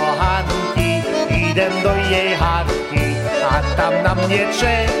do kochanki, idem do jej chatki, a tam na mnie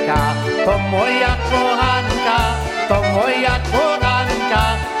czeka, to moja kochanka,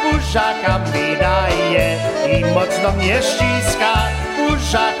 buziaka mi daje i mocno mnie ściska,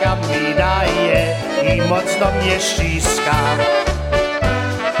 buziaka mi daje i mocno mnie ściska.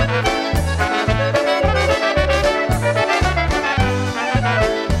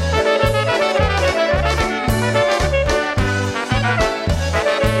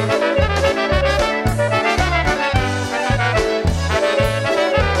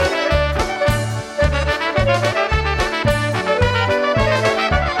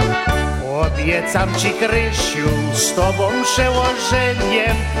 Obiecam ci, Krysiu, z tobą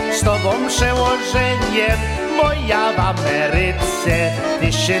przełożeniem, bo ja w Ameryce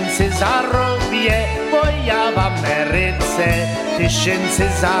 1000 zarobię, bo ja w Ameryce 1000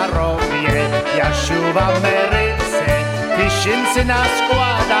 zarobię. Jasiu w Ameryce 1000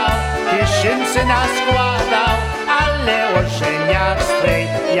 naskładał, ale o żeniastwej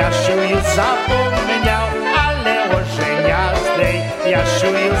Jasiu już zapomniał, ale o żeniastwej Jasiu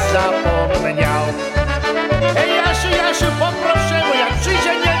już zapomniał. Ej, Jasiu, poproszę, bo jak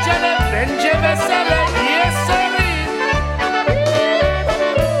przyjdzie niedzielę, będzie wesele, jeseli.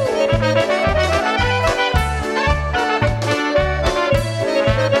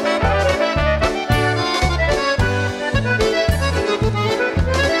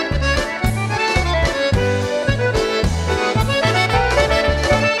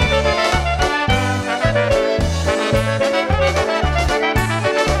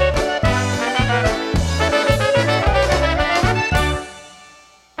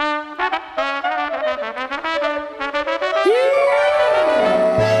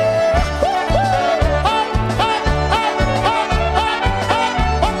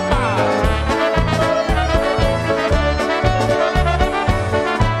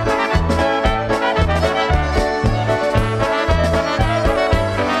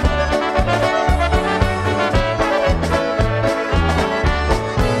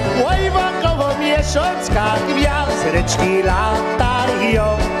 Gwiazdeczki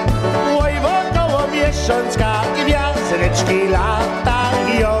latają, oj, wokoło miesiączka gwiazdeczki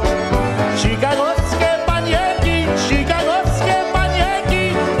latają. Chicagowskie panieki,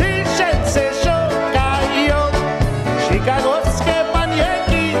 tysiące szukają. Chicagowskie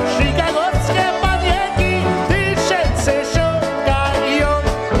panieki, tysiące szukają.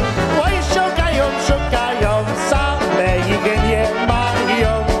 Oj, szukają, same ich nie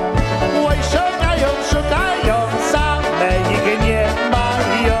mają. Oj, szukają, same ich nie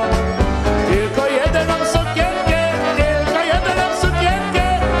mają. Tylko jeden mam sukienkę,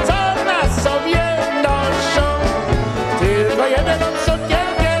 co na sobie noszą. Tylko jeden mam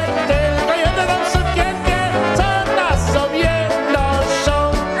sukienkę, co na sobie noszą.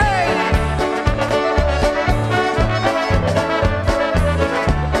 Ej!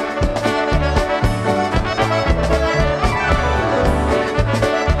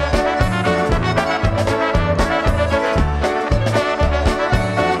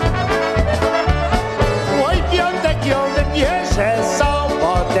 Oj, piątek ją wybierze,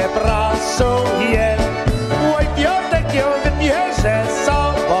 sobotę pracuje. Oj, piątek ją wybierze,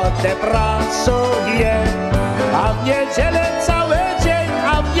 sobotę pracuje. A w niedzielę cały dzień,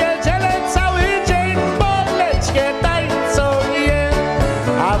 boleczkę tańcuje.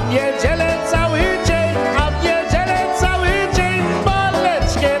 A w niedzielę cały dzień,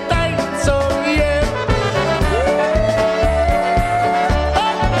 boleczkę tańcuje.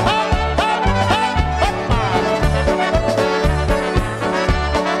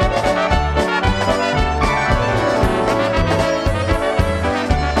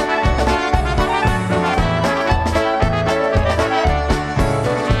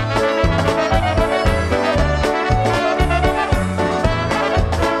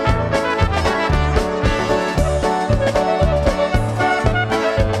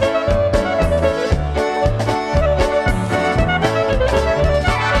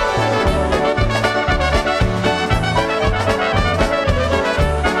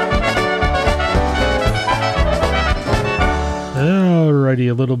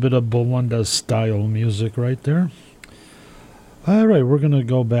 a little bit of Belinda style music right there. All right, we're going to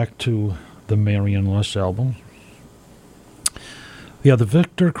go back to the Marion Lush album. Yeah, the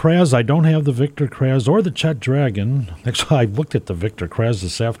Victor Kras. I don't have the Victor Kras or the Chet Dragon. Actually, I looked at the Victor Kras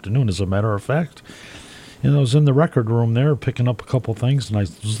this afternoon, as a matter of fact. I was in the record room there picking up a couple things, and I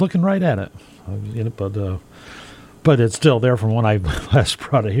was looking right at it. But it's still there from when I last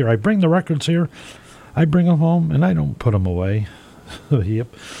brought it here. I bring the records here, I bring them home, and I don't put them away.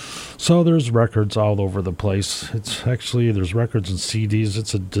 Yep. So there's records all over the place. There's records and CDs.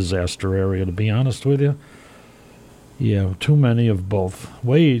 It's a disaster area, to be honest with you. Yeah, too many of both.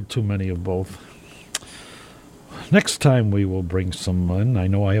 Way too many of both. Next time we will bring some in. I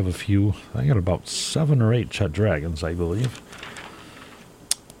know I have a few. I got about 7 or 8 Chet Dragons, I believe.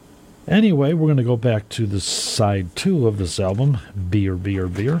 Anyway, we're going to go back to the side 2 of this album, Beer, Beer,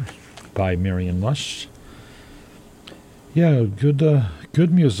 Beer, by Marion Lush. Yeah,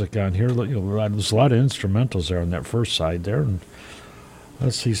 good music on here. There's a lot of instrumentals there on that first side there. And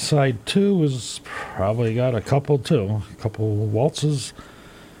let's see, side 2 is probably got a couple too. A couple waltzes.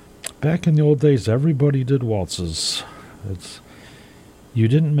 Back in the old days, everybody did waltzes. You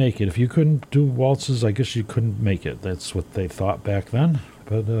didn't make it. If you couldn't do waltzes, I guess you couldn't make it. That's what they thought back then.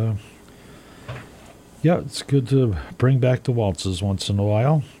 But, yeah, it's good to bring back the waltzes once in a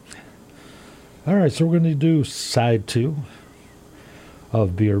while. All right, so we're going to do side 2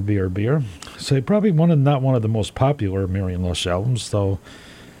 of Beer, Beer, Beer. So probably not one of the most popular Marion Lush albums, though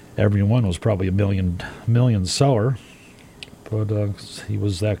every one was probably a million seller. But he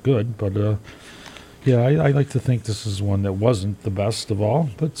was that good. But, yeah, I like to think this is one that wasn't the best of all,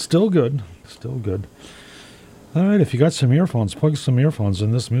 but still good. Still good. All right, if you got some earphones, plug some earphones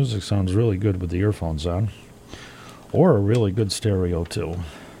in. This music sounds really good with the earphones on. Or a really good stereo, too.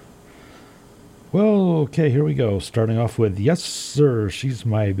 Well, okay, here we go. Starting off with Yes, Sir, She's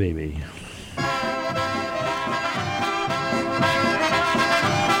My Baby.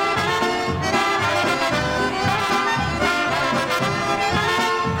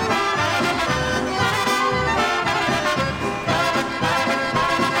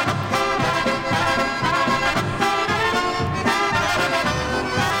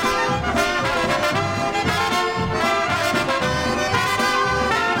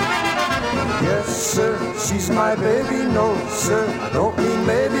 She's my baby, no sir, I don't mean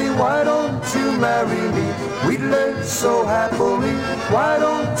maybe. Why don't you marry me? We'd live so happily. Why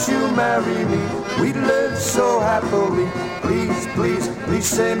don't you marry me? We'd live so happily. Please, please, please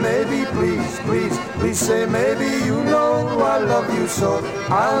say maybe. Please, please, please say maybe. You know I love you so,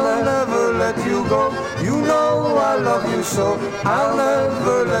 I'll never let you go. You know I love you so, I'll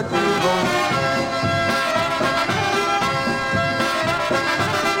never let you go.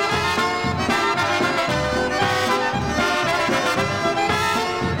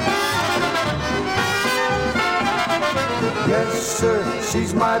 Yes, sir,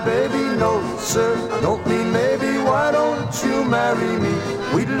 she's my baby, no, sir, I don't mean maybe. Why don't you marry me?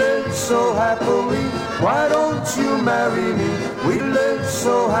 We'd live so happily. Why don't you marry me? We'd live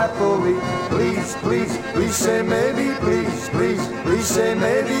so happily. Please, please, please say maybe. Please, please, please say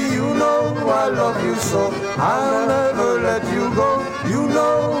maybe. You know I love you so, I'll never let you go. You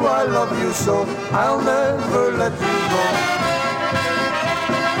know I love you so, I'll never let you go.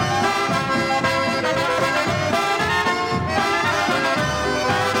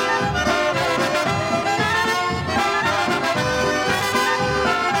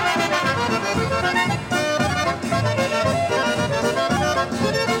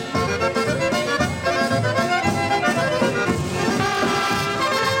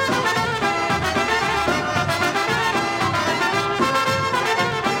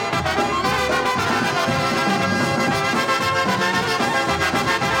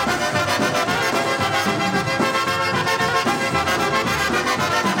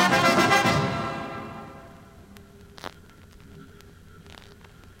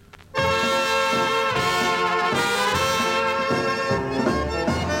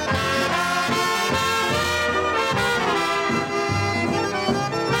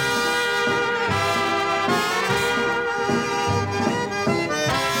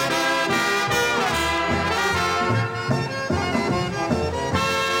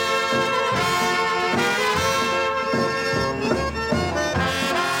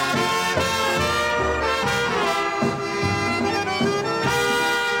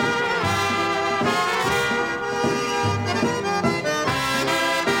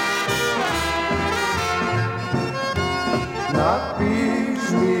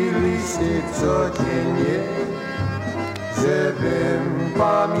 Napisz mi listy codziennie, żebym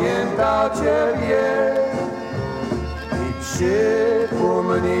pamiętał Ciebie i przypomniał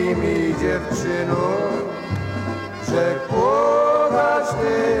Przypomnij mi, dziewczyno, że kochasz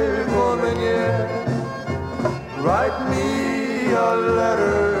tylko mnie. Write me a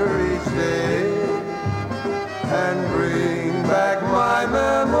letter each day and bring back my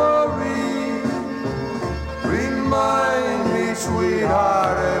memory. Remind me,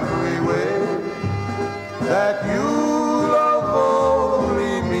 sweetheart, every way that you love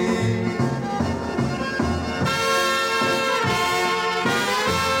only me.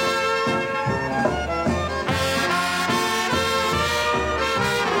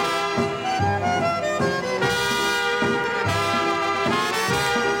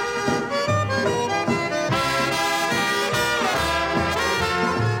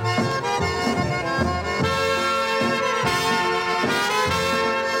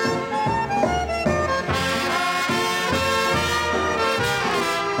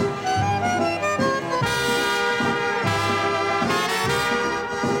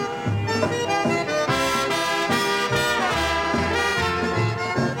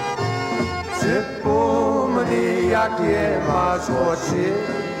 Jakie masz oczy,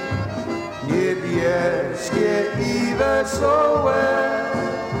 niebieskie i wesołe.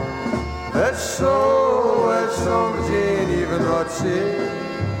 Wesołe są w dzień i w nocy,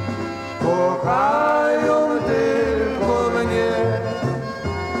 kochają tylko mnie.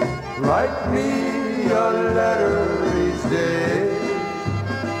 Write me a letter each day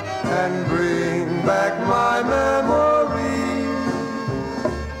and bring back my memory.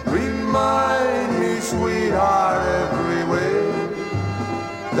 Remind me, sweetheart, every way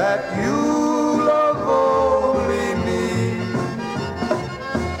that you love only me.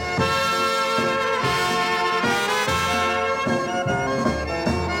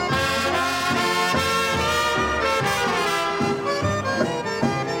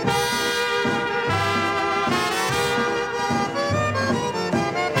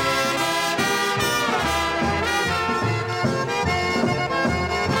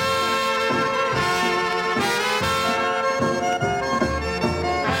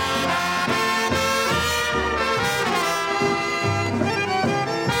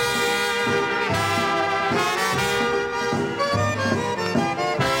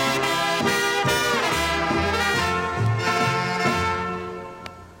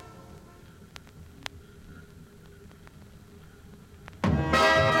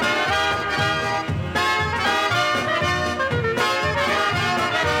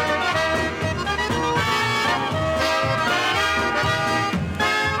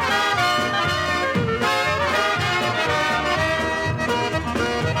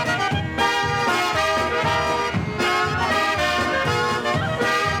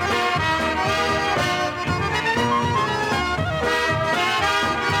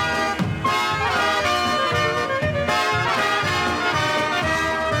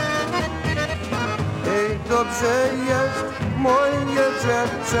 Dobrze jest, moje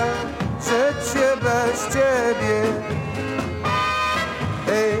dziewczę, życie bez ciebie.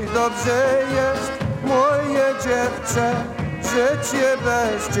 Ej, dobrze jest, moje dziewczę, życie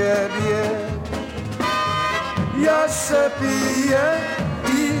bez ciebie. Ja se piję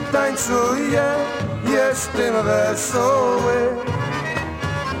i tańcuję, jestem wesoły.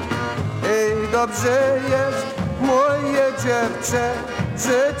 Ej, dobrze jest, moje dziewczę,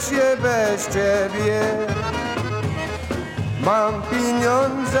 życie bez ciebie. Mam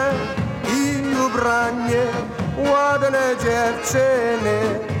pieniądze i ubranie, ładne dziewczyny.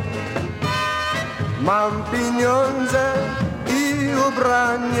 Mam pieniądze i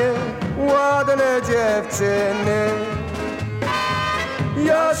ubranie, ładne dziewczyny.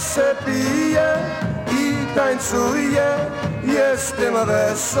 Ja se piję i tańcuję, jestem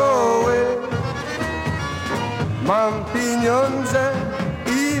wesoły. Mam pieniądze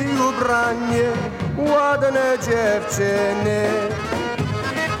i ubranie, ładne dziewczyny.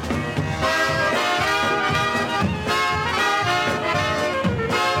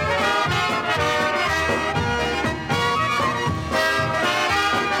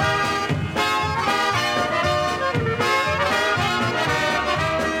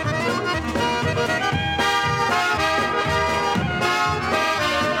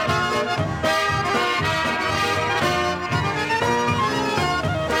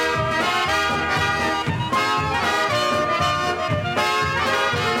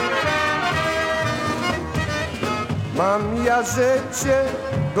 Mam ja życie,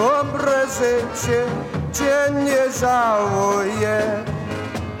 dobre życie, cię nie żałuję.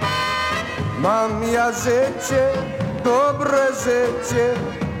 Mam ja życie, dobre życie,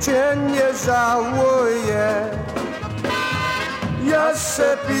 cię nie żałuję. Ja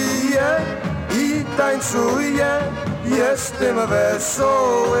se piję i tańcuję, jestem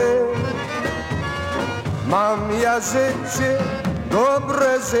wesoły. Mam ja życie,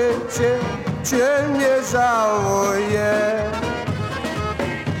 dobre życie, cię nie żałuję.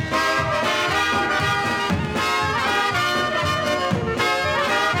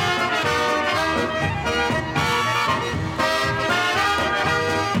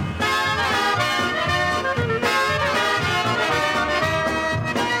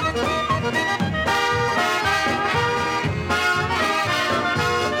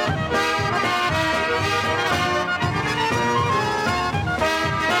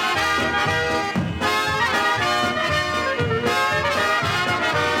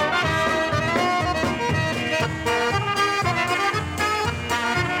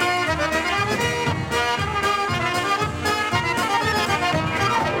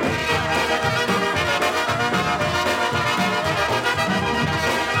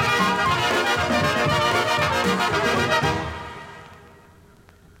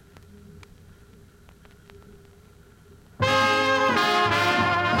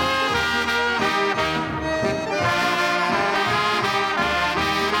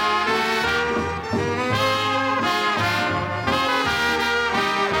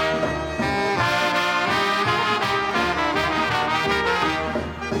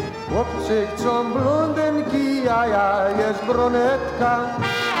 Chłopcy chcą blondynki, a ja jest brunetka.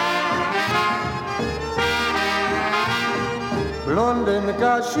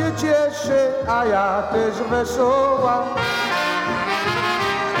 Blondynka się cieszy, a ja też wesoła.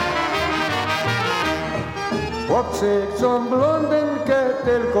 Chłopcy chcą blondynkę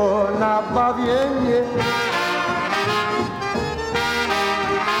tylko na bawienie,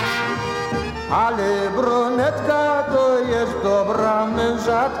 ale brunetka to jest dobra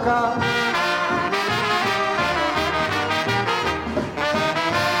mężatka.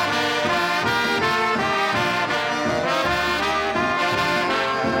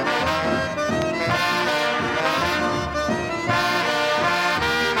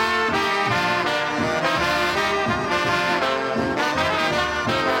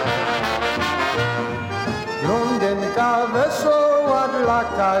 Blondynka wesoła dla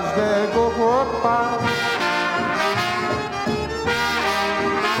każdego chłopa,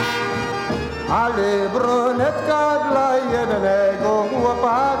 ale brunetka dla jednego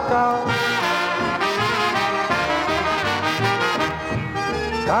chłopaka.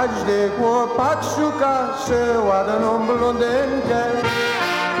 Każdy chłopak szuka się ładną blondynkę,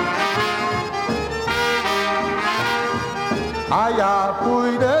 a ja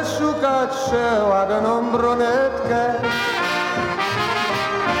pójdę szukać się ładną brunetkę.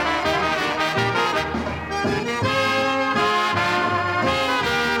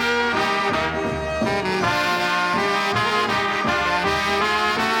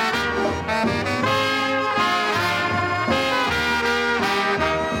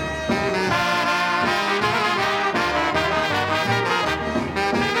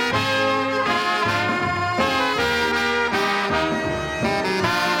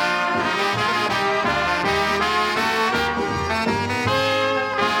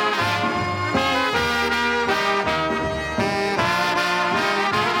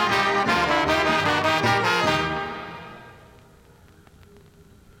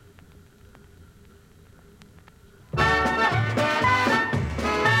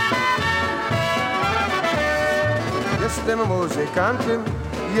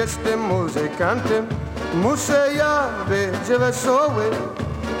 Jestem muzykantem, muszę ja być wesoły,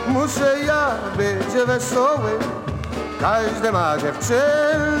 muszę ja być wesoły. Każdy ma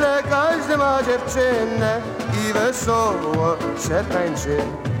dziewczynę i wesoło się tańczy.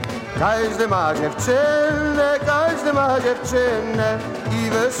 Każdy ma dziewczynę i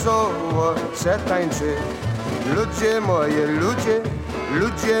wesoło się tańczy. Ludzie moje ludzie,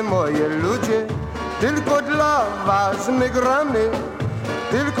 ludzie moje ludzie, tylko dla was my gramy,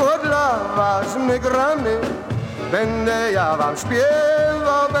 tylko dla was my gramy. Będę ja wam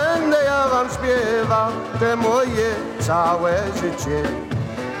śpiewał te moje całe życie.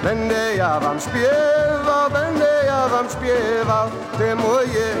 Będę ja wam śpiewał te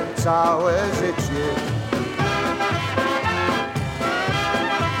moje całe życie.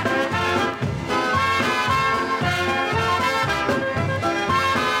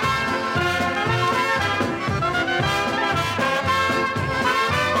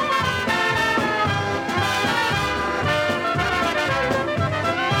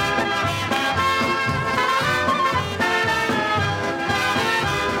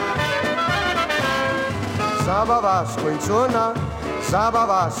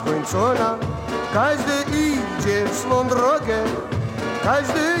 Zabawa skończona, każdy idzie w swą drogę.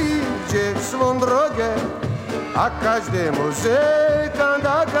 każdy idzie w swą drogę, a każdy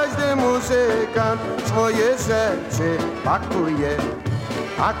muzykant swoje rzeczy pakuje.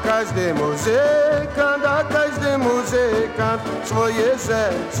 A każdy muzykant swoje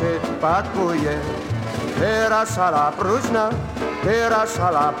rzeczy pakuje. Teraz sala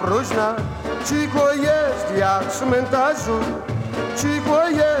próżna, cicho jest jak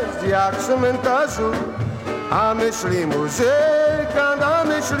w cmentarzu, a myśli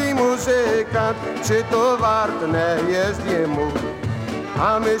muzykant, czy to warte jest jemu.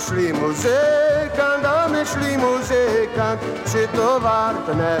 A myśli muzykant, czy to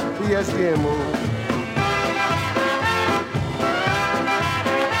warte jest jemu.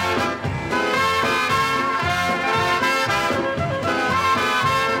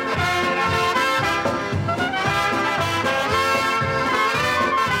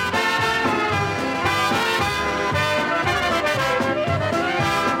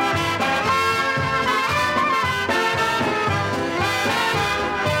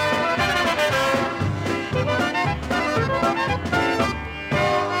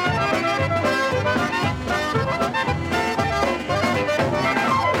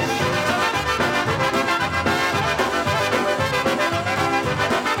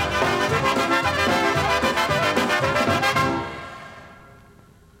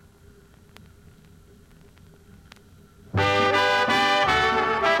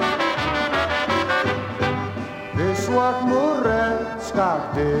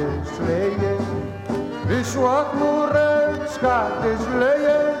 Wyszła chmureczka, deszcz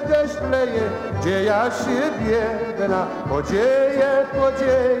leje, gdzie ja się biedna podzieję,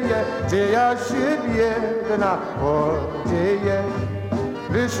 gdzie ja się biedna podzieję.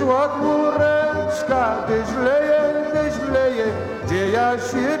 Wyszła chmureczka, deszcz leje, gdzie ja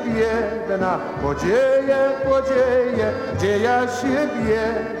się biedna podzieję, gdzie ja się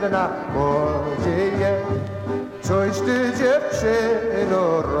biedna podzieję. Coś ty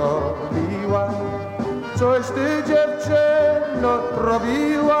dziewczyno robiła, coś ty dziewczyno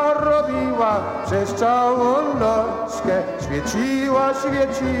robiła, przez całą noczkę świeciła,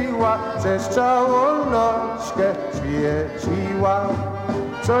 przez całą noczkę świeciła.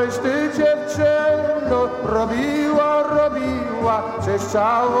 Coś ty dziewczyno robiła, przez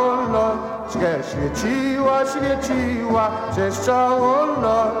całą noczkę świeciła, przez całą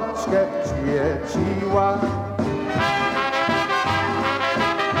noczkę świeciła.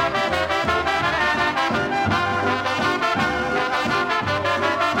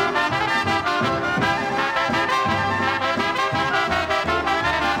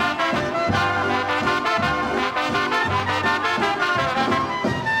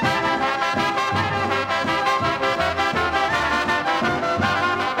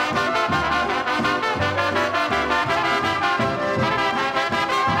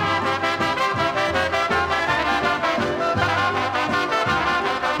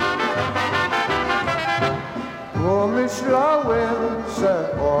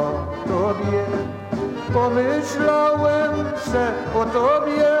 Pomyślałem se o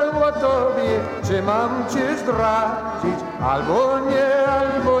tobie, czy mam cię zdradzić, albo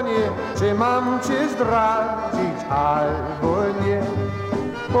nie, czy mam cię zdradzić, albo nie.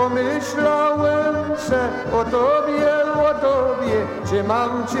 Pomyślałem se o tobie, czy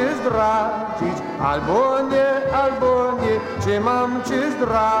mam cię zdradzić, albo nie, czy mam cię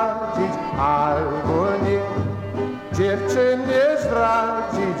zdradzić, albo nie. Dziewczynie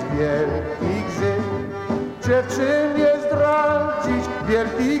zdradzić wielki grzech, dziewczynie zdradzić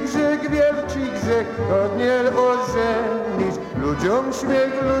wielki grzech, to nie ożenić. Ludziom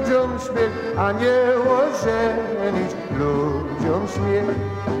śmiech, a nie ożenić, ludziom śmiech.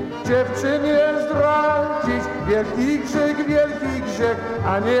 Dziewczynie zdradzić wielki grzech,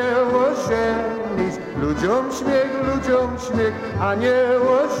 a nie ożenić. Ludziom śmiech, a nie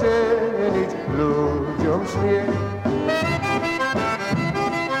ożenić, ludziom śmiech.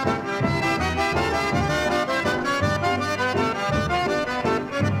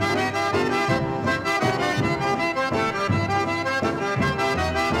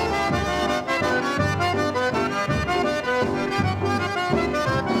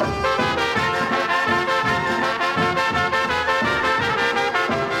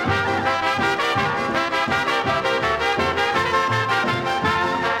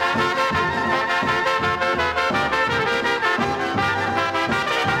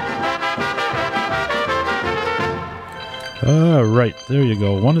 Right, there you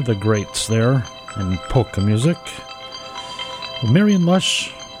go. One of the greats there in polka music. Marion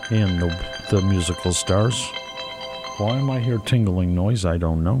Lush and the musical stars. Why am I here tingling noise? I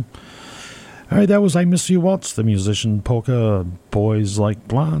don't know. All right, that was I Miss You Waltz, the musician polka. Boys like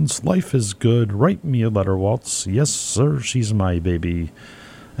blondes, life is good. Write me a letter, waltz. Yes, sir, she's my baby.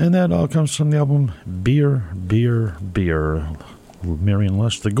 And that all comes from the album Beer, Beer, Beer. Marion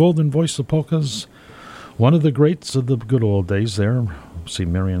Lush, the golden voice of polkas. One of the greats of the good old days there. See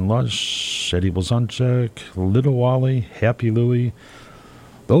Marion Lush, Eddie Blazonczyk, Little Wally, Happy Louie.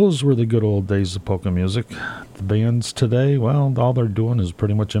 Those were the good old days of polka music. The bands today, well, all they're doing is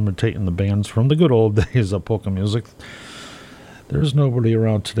pretty much imitating the bands from the good old days of polka music. There's nobody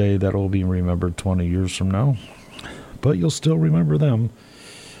around today that will be remembered 20 years from now, but you'll still remember them.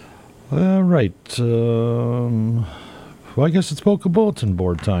 All right. Well, I guess it's Polka Bulletin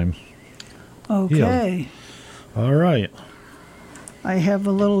Board time. Okay. Yeah. All right. I have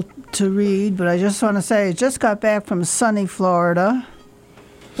a little to read, but I just want to say I just got back from sunny Florida.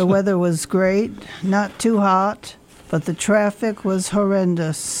 The weather was great, not too hot, but the traffic was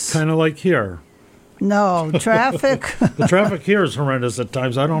horrendous. Kind of like here. No, traffic. The traffic here is horrendous at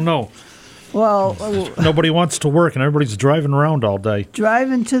times. I don't know. Well, nobody wants to work, and everybody's driving around all day.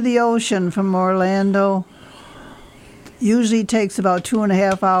 Driving to the ocean from Orlando usually takes about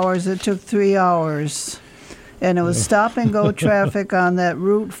 2.5 hours. It took 3 hours. And it was stop-and-go traffic on that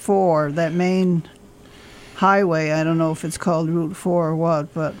Route 4, that main highway. I don't know if it's called Route 4 or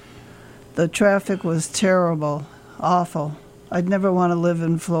what, but the traffic was terrible, awful. I'd never want to live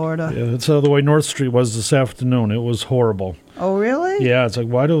in Florida. Yeah, that's the way North Street was this afternoon. It was horrible. Oh, really? Yeah, it's like,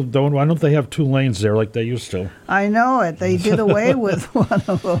 why don't they have 2 lanes there like they used to? I know it. They did away with one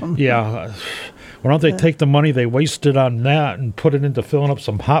of them. Yeah. Why don't they take the money they wasted on that and put it into filling up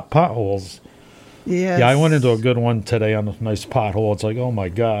some hot potholes? Yes. Yeah, I went into a good one today on a nice pothole. It's like, oh, my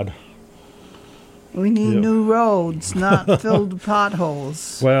God. We need new roads, not filled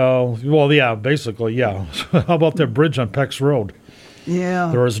potholes. Well, yeah, basically, yeah. How about that bridge on Peck's Road? Yeah.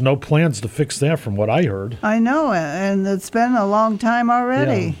 There was no plans to fix that from what I heard. I know, and it's been a long time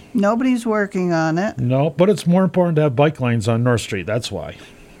already. Yeah. Nobody's working on it. No, but it's more important to have bike lanes on North Street. That's why.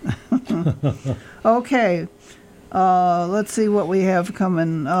 Okay. Let's see what we have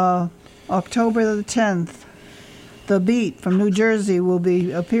coming. October the 10th. The Beat from New Jersey will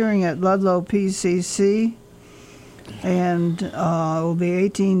be appearing at Ludlow PCC, and it will be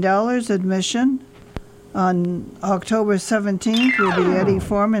 $18 admission. On October 17th will be Eddie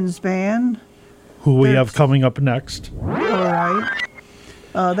Foreman's band. Who we have coming up next. All right.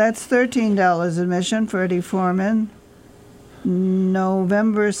 That's $13 admission for Eddie Foreman.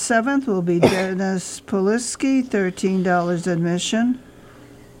 November 7th will be Dennis Poliski, $13 admission.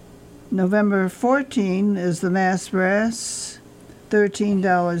 November 14 is the Mass Brass,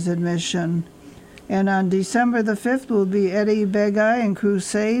 $13 admission. And on December the 5th will be Eddie Begay and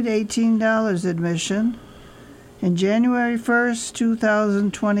Crusade, $18 admission. And January 1st,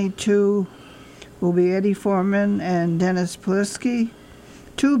 2022 will be Eddie Foreman and Dennis Poliski,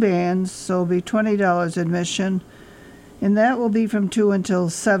 2 bands, so it'll be $20 admission. And that will be from 2 until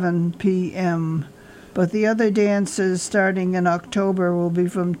 7 p.m. But the other dances starting in October will be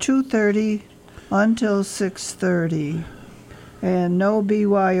from 2:30 until 6:30. And no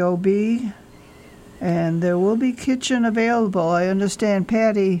BYOB. And there will be kitchen available. I understand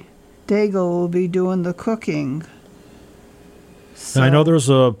Patty Daigle will be doing the cooking. So, I know there's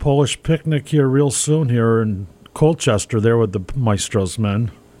a Polish picnic here real soon here in Colchester there with the Maestro's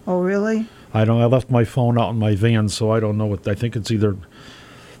men. Oh, really? I left my phone out in my van, so I don't know what. I think it's either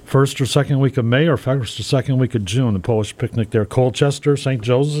first or second week of May or first or second week of June, the Polish picnic there. Colchester, St.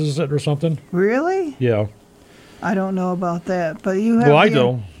 Joe's, is it, or something? Really? Yeah. I don't know about that, but you have. Well, I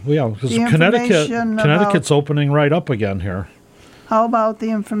do. Yeah, because Connecticut's opening right up again here. How about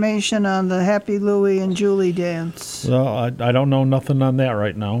the information on the Happy Louie and Julie dance? Well, I don't know nothing on that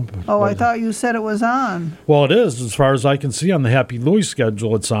right now. Oh, I thought you said it was on. Well, it is. As far as I can see on the Happy Louie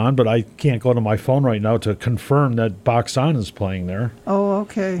schedule, it's on, but I can't go to my phone right now to confirm that Box On is playing there. Oh,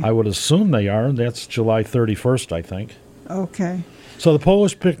 okay. I would assume they are. That's July 31st, I think. Okay. So the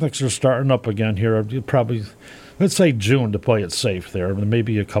Polish picnics are starting up again here. Probably, let's say June to play it safe there.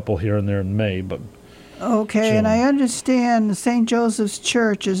 Maybe a couple here and there in May, but... Okay, June. And I understand St. Joseph's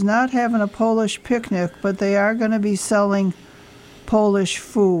Church is not having a Polish picnic, but they are going to be selling Polish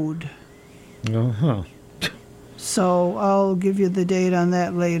food. Uh-huh. So I'll give you the date on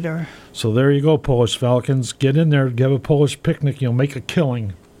that later. So there you go, Polish Falcons. Get in there, have a Polish picnic, you'll make a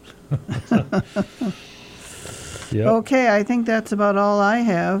killing. Yep. Okay, I think that's about all I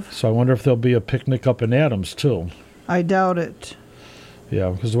have. So I wonder if there'll be a picnic up in Adams, too. I doubt it.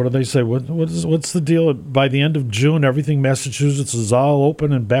 Yeah, because what do they say? What's the deal? By the end of June, everything Massachusetts is all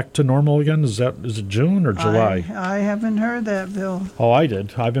open and back to normal again? Is it June or July? I haven't heard that, Bill. Oh, I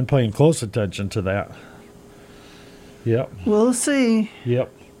did. I've been paying close attention to that. Yep. We'll see.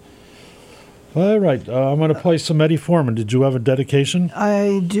 Yep. All right. I'm going to play some Eddie Foreman. Did you have a dedication?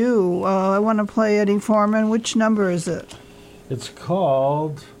 I do. I want to play Eddie Foreman. Which number is it? It's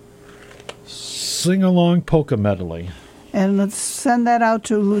called Sing Along Polka Medley. And let's send that out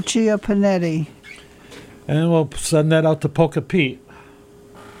to Lucia Panetti. And we'll send that out to Polka Pete.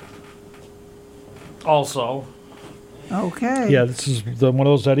 Also. Okay. Yeah, this is one of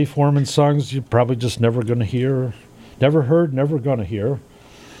those Eddie Foreman songs you're probably just never going to hear. Never heard, never going to hear.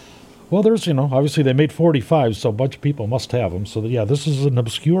 Well, there's, obviously they made 45, so a bunch of people must have them. So, yeah, this is an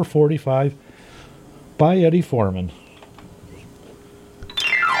obscure 45 by Eddie Foreman.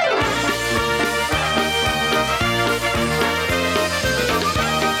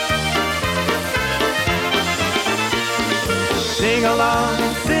 Sing along,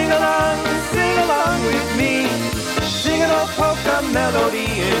 sing along, sing along with me. Sing an old polka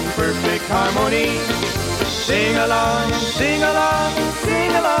melody in perfect harmony. Sing along, sing along,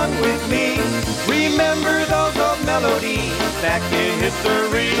 sing along with me. Remember those old melodies back in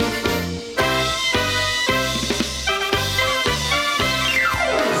history.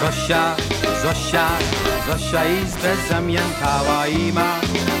 Zosia, Zosia, Zosia izbę zamiętała ima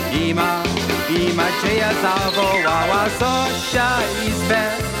dzieja zawołała. Zosia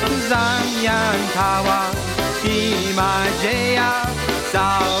izbę zamiętała, ima dzieja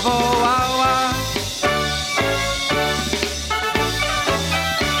zawołała.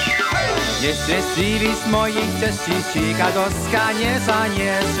 Nieszczęśliwi z moich teścici gadoska nie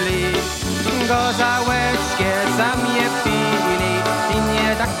zanieśli. Go za łeczkę za mnie pili i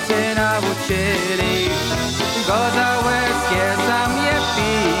nie tak się nauczyli. Go za łeczkę za mnie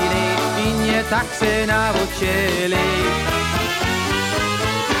pili i nie tak się nauczyli.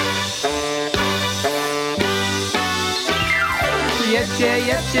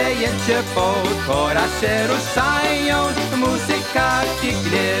 Jedźcie, pora się ruszają. Muzyka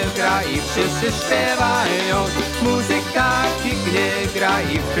piknie gra i wszyscy śpiewają. Muzyka piknie gra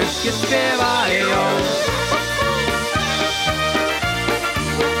i wszyscy śpiewają.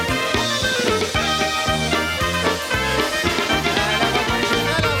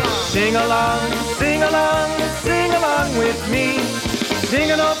 Sing along, sing along, sing along with me.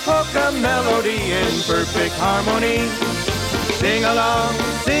 Sing an old polka melody in perfect harmony. Sing along,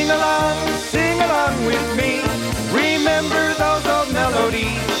 sing along, sing along with me. Remember those old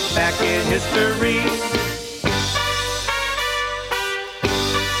melodies back in history.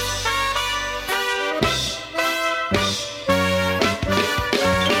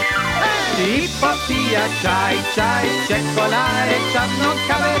 I popija czaj, czekolady, czarną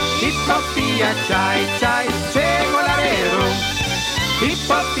kawę. I popija czaj, czekolady, rum. I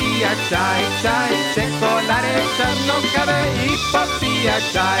popija czaj, czekolady, czarną kawę. I popija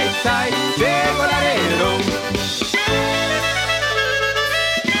czaj, czekolady, rum.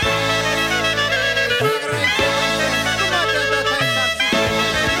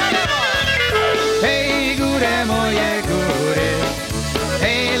 Hej, góry moje góry,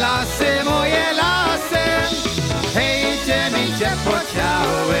 hej, lasy moje lasy, hej, ziemi ciepło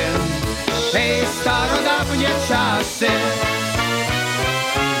ciałem, hej, starodawnie czasy.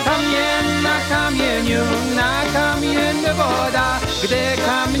 Na kamieniu woda, gdy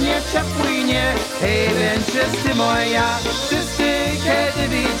kamienica płynie, hej, ten czysty moja, czysty kiedy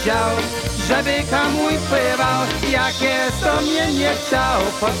widział, żeby kamuj pływał, jakie to mnie nie chciał,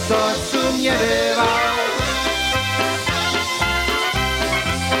 po co tu mnie bywał.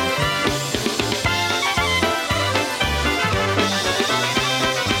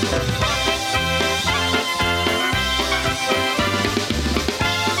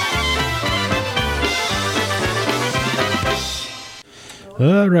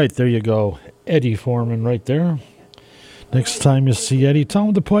 All right, there you go. Eddie Foreman right there. Next time you see Eddie, tell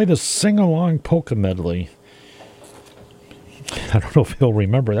him to play the Sing-Along Polka Medley. I don't know if he'll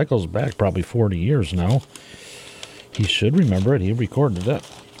remember. That goes back probably 40 years now. He should remember it. He recorded it.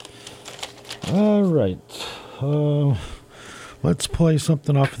 All right. Let's play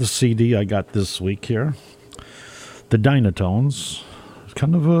something off the CD I got this week here. The Dynatones. It's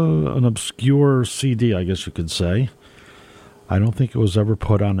kind of an obscure CD, I guess you could say. I don't think it was ever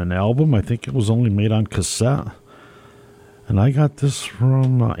put on an album. I think it was only made on cassette. And I got this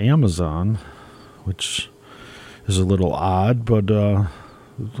from Amazon, which is a little odd, but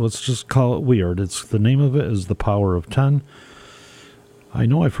let's just call it weird. The name of it is The Power of 10. I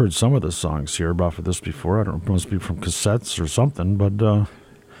know I've heard some of the songs here off of this before. I don't know, it must be from cassettes or something, but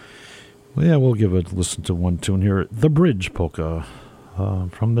yeah, we'll give it a listen to one tune here. The Bridge Polka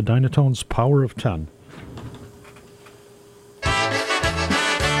from the Dynatones' Power of 10.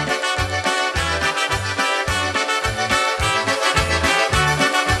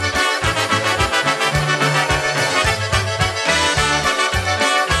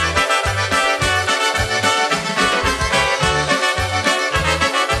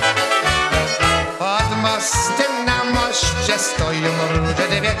 Stoją róże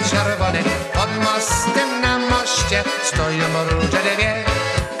dwie czerwone, pod mostem na moście stoją róże dwie.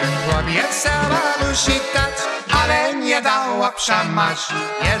 Obiecała lusitać, ale nie dała przemać.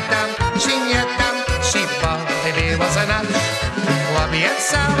 Nie dam ci, nie dam ci, bo ty było znać.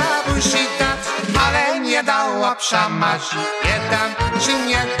 Obiecała lusitać, ale nie dała przemać. Nie dam ci,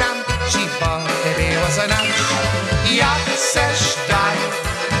 nie dam ci, bo ty było znać. Jak chcesz daj,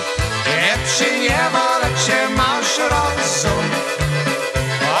 przy niewolę cię masz rozum.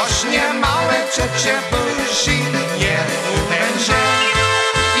 Oż nie małe przecie buzi nie ubędzie.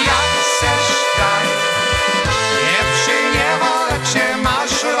 Jak chcesz daj, przy niewolę cię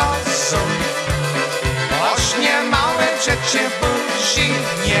masz rozum. Oż nie małe przecie buzi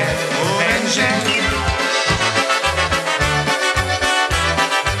nie ubędzie.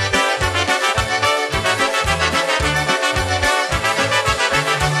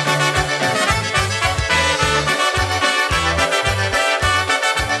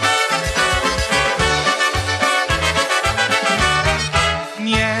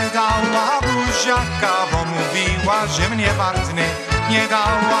 Że mnie wartny nie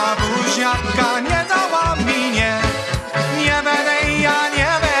dała buziaka, nie dała mi nie będę, ja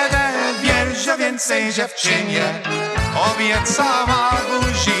nie będę wierzył więcej dziewczynie. Obiecała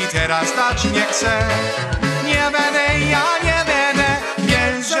buzi, teraz dać nie chcę. Nie będę, ja nie będę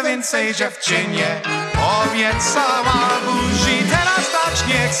wierzył więcej dziewczynie. Obiecała buzi, teraz dać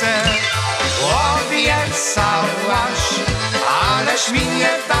nie chcę. Obiecałaś, ależ mi nie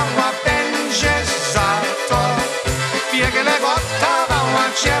dała, będziesz za to. Biegle oddawała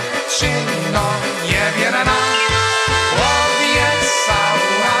dziewczyno niewierna.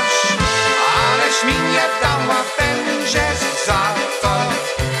 Obiecałaś, ależ mi nie dała, będziesz za to.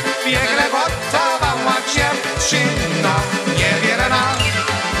 Biegle oddawała dziewczyno niewierna.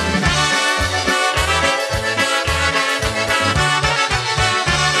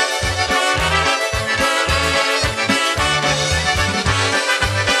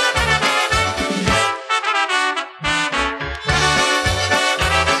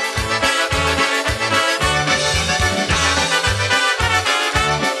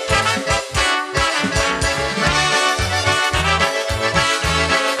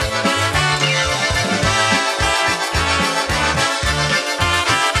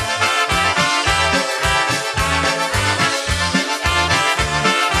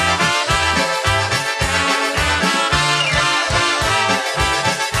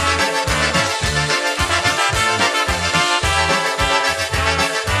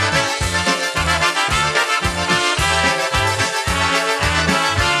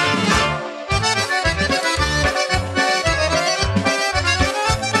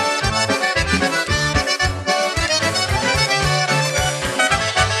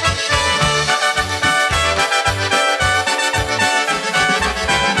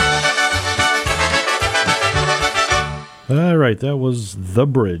 All right, that was The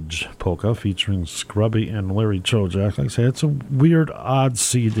Bridge Polka featuring Scrubby and Larry Chojak. Like I say, it's a weird, odd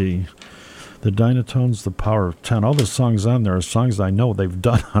CD. The Dynatones, The Power of 10. All the songs on there are songs I know they've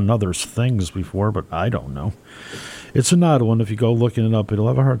done on other things before, but I don't know. It's an odd one. If you go looking it up, you'll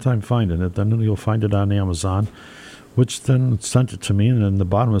have a hard time finding it. Then you'll find it on Amazon, which then sent it to me, and then the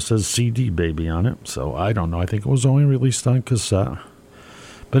bottom it says CD Baby on it. So I don't know. I think it was only released on cassette.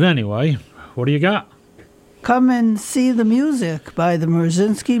 But anyway, what do you got? Come and See the Music by the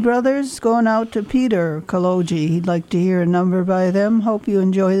Murzinski Brothers, going out to Peter Kaloji. He'd like to hear a number by them. Hope you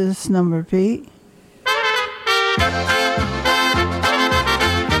enjoy this number, Pete.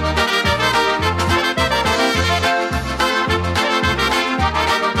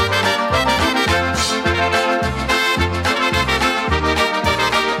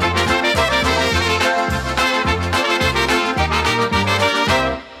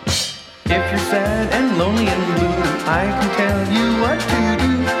 If you're sad and lonely and blue, I can tell you what to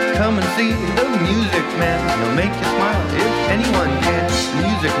do. Come and see the Music Man. He'll make you smile if anyone can.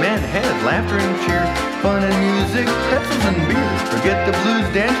 Music Man has laughter and cheer, fun and music, pretzels and beer. Forget the blues,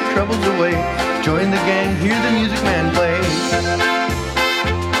 dance your troubles away. Join the gang, hear the Music Man play.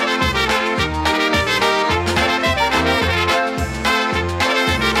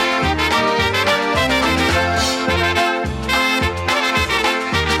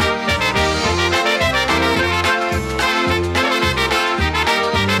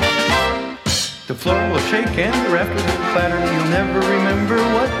 The floor will shake and the rafters will clatter. You'll never remember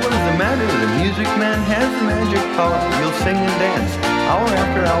what was the matter. The Music Man has the magic power. You'll sing and dance hour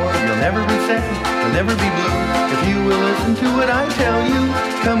after hour. You'll never be sad, you'll never be blue. If you will listen to what I tell you,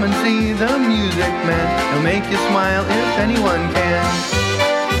 come and see the Music Man. He'll make you smile if anyone can.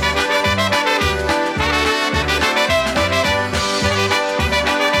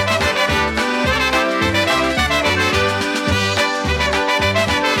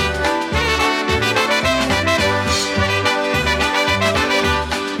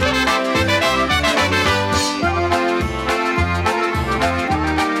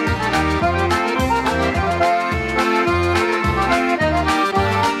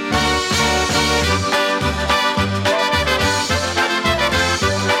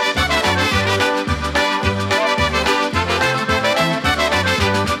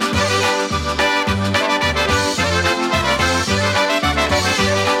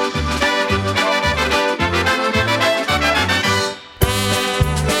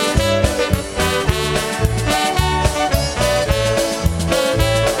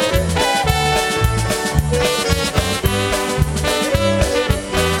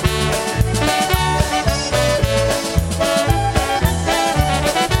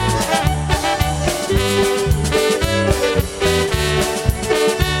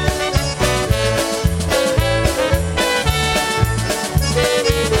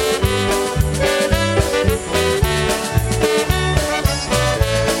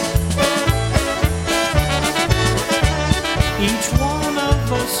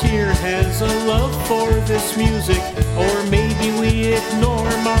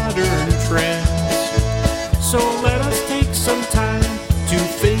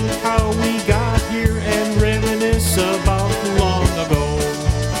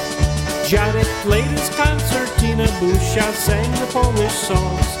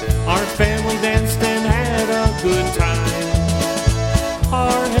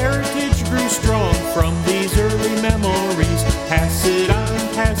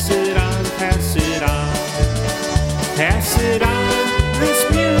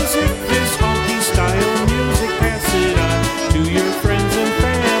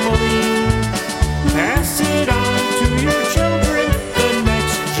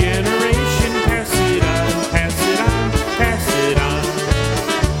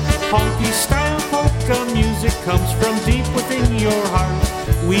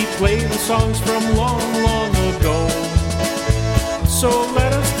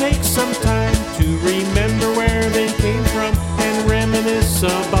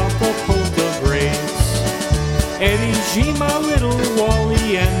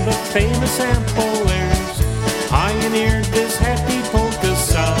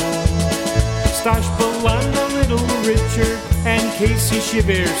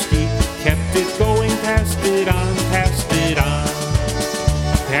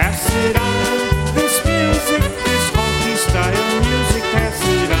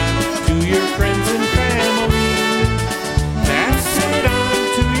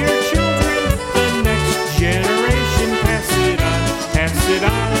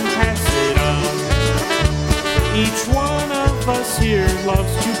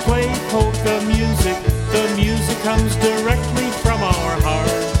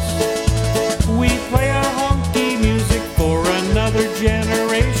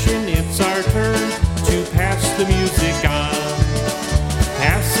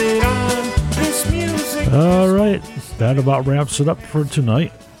 That about wraps it up for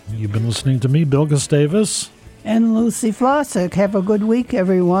tonight. You've been listening to me, Bill Gustavus. And Lucy Flossick. Have a good week,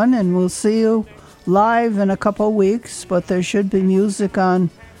 everyone, and we'll see you live in a couple weeks, but there should be music on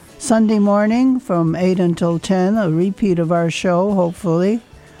Sunday morning from 8 until 10, a repeat of our show, hopefully,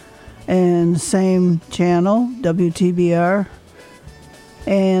 and same channel, WTBR,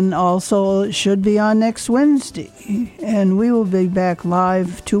 and also it should be on next Wednesday, and we will be back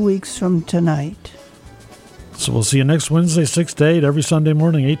live 2 weeks from tonight. So we'll see you next Wednesday, 6 to 8, every Sunday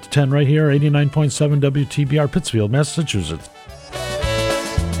morning, 8 to 10, right here, 89.7 WTBR, Pittsfield, Massachusetts.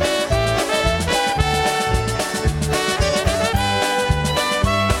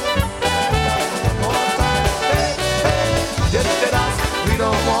 We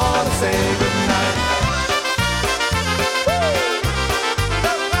don't want to say goodnight.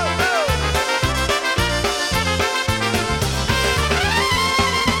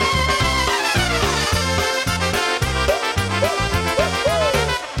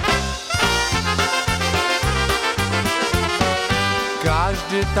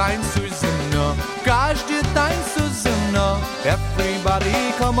 Każdy tańcu ze mną.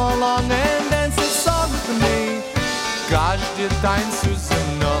 Everybody come along and dance a song with me. Każdy tańcu ze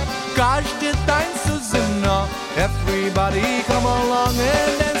mną. Każdy tańcu ze mną. Everybody come along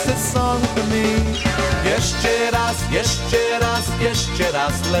and dance this song for me. Jeszcze raz, jeszcze raz, jeszcze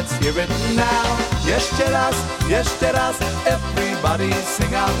raz, let's hear it now. Jeszcze raz, everybody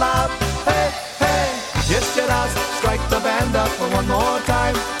sing out loud. Hey, hey, jeszcze raz, strike the band up for one more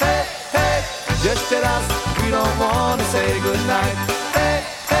time. Hey, hey, jeszcze raz, we don't wanna say goodnight. Hey,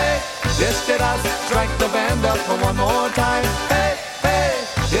 hey, jeszcze raz,